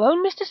 and our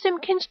own Mr.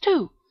 Simpkins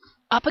too,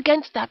 up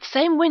against that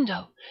same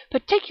window,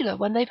 particular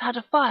when they've had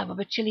a fire of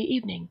a chilly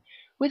evening,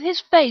 with his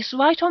face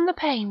right on the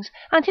panes,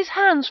 and his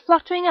hands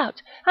fluttering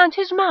out, and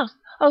his mouth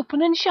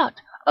open and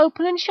shut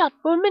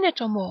for a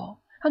minute or more,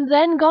 and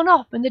then gone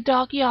off in the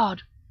dark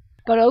yard.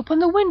 But open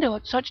the window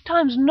at such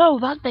times, no,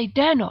 that they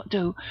dare not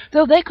do,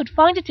 though they could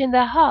find it in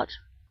their heart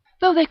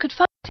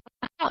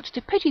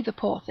to pity the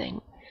poor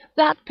thing,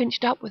 that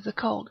pinched up with the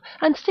cold,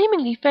 and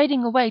seemingly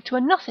fading away to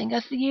a nothing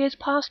as the years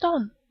passed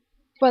on.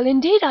 Well,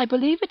 indeed, I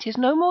believe it is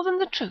no more than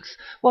the truth,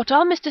 what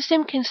our Mr.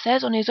 Simpkins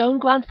says on his own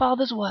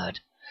grandfather's word.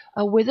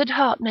 A withered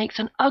heart makes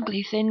an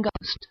ugly thin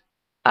ghost."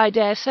 "I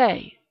dare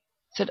say,"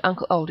 said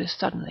Uncle Aldous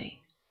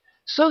suddenly,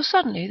 so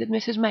suddenly that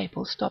Mrs.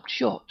 Maple stopped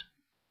short.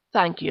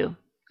 "Thank you.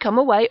 Come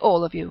away,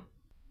 all of you."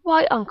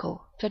 "Why,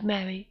 Uncle," said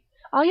Mary,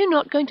 "are you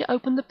not going to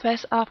open the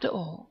press after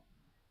all?"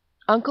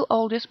 Uncle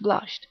Aldous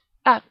blushed,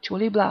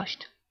 actually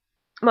blushed.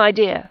 "My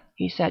dear,"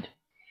 he said,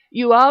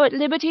 "you are at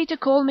liberty to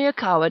call me a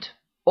coward,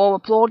 or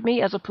applaud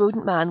me as a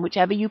prudent man,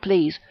 whichever you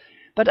please,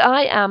 but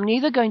I am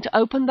neither going to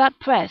open that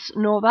press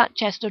nor that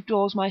chest of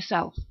drawers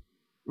myself,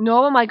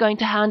 nor am I going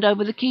to hand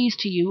over the keys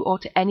to you or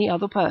to any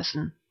other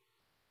person.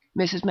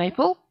 Mrs.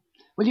 Maple,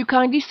 will you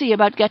kindly see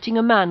about getting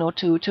a man or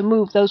two to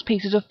move those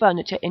pieces of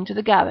furniture into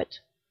the garret?"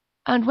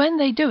 "And when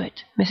they do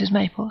it, Mrs.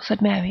 Maple,"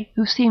 said Mary,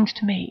 who seemed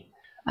to me,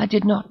 I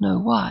did not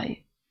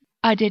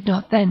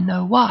then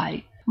know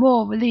why,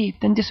 more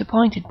relieved than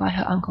disappointed by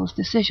her uncle's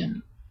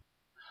decision,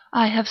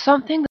 "I have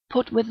something that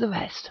put with the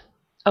rest,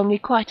 only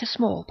quite a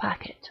small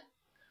packet."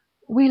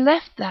 We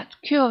left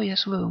that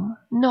curious room,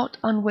 not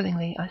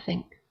unwillingly, I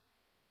think.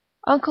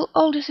 Uncle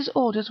Aldous's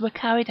orders were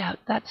carried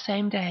out that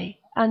same day,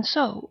 and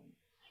so,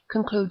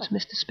 concludes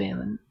Mr.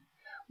 Spearman,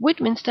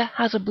 Widminster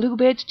has a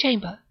Bluebeard's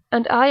chamber,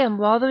 and I am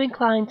rather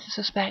inclined to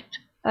suspect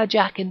a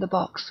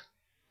Jack-in-the-box,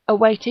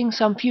 awaiting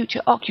some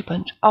future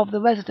occupant of the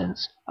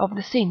residence of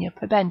the senior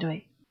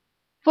prebendary.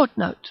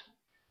 Footnote: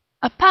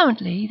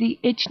 apparently the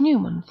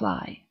ichneumon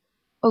fly,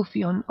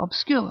 Ophion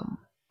obscurum,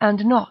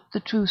 and not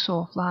the true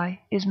sawfly,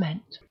 is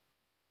meant.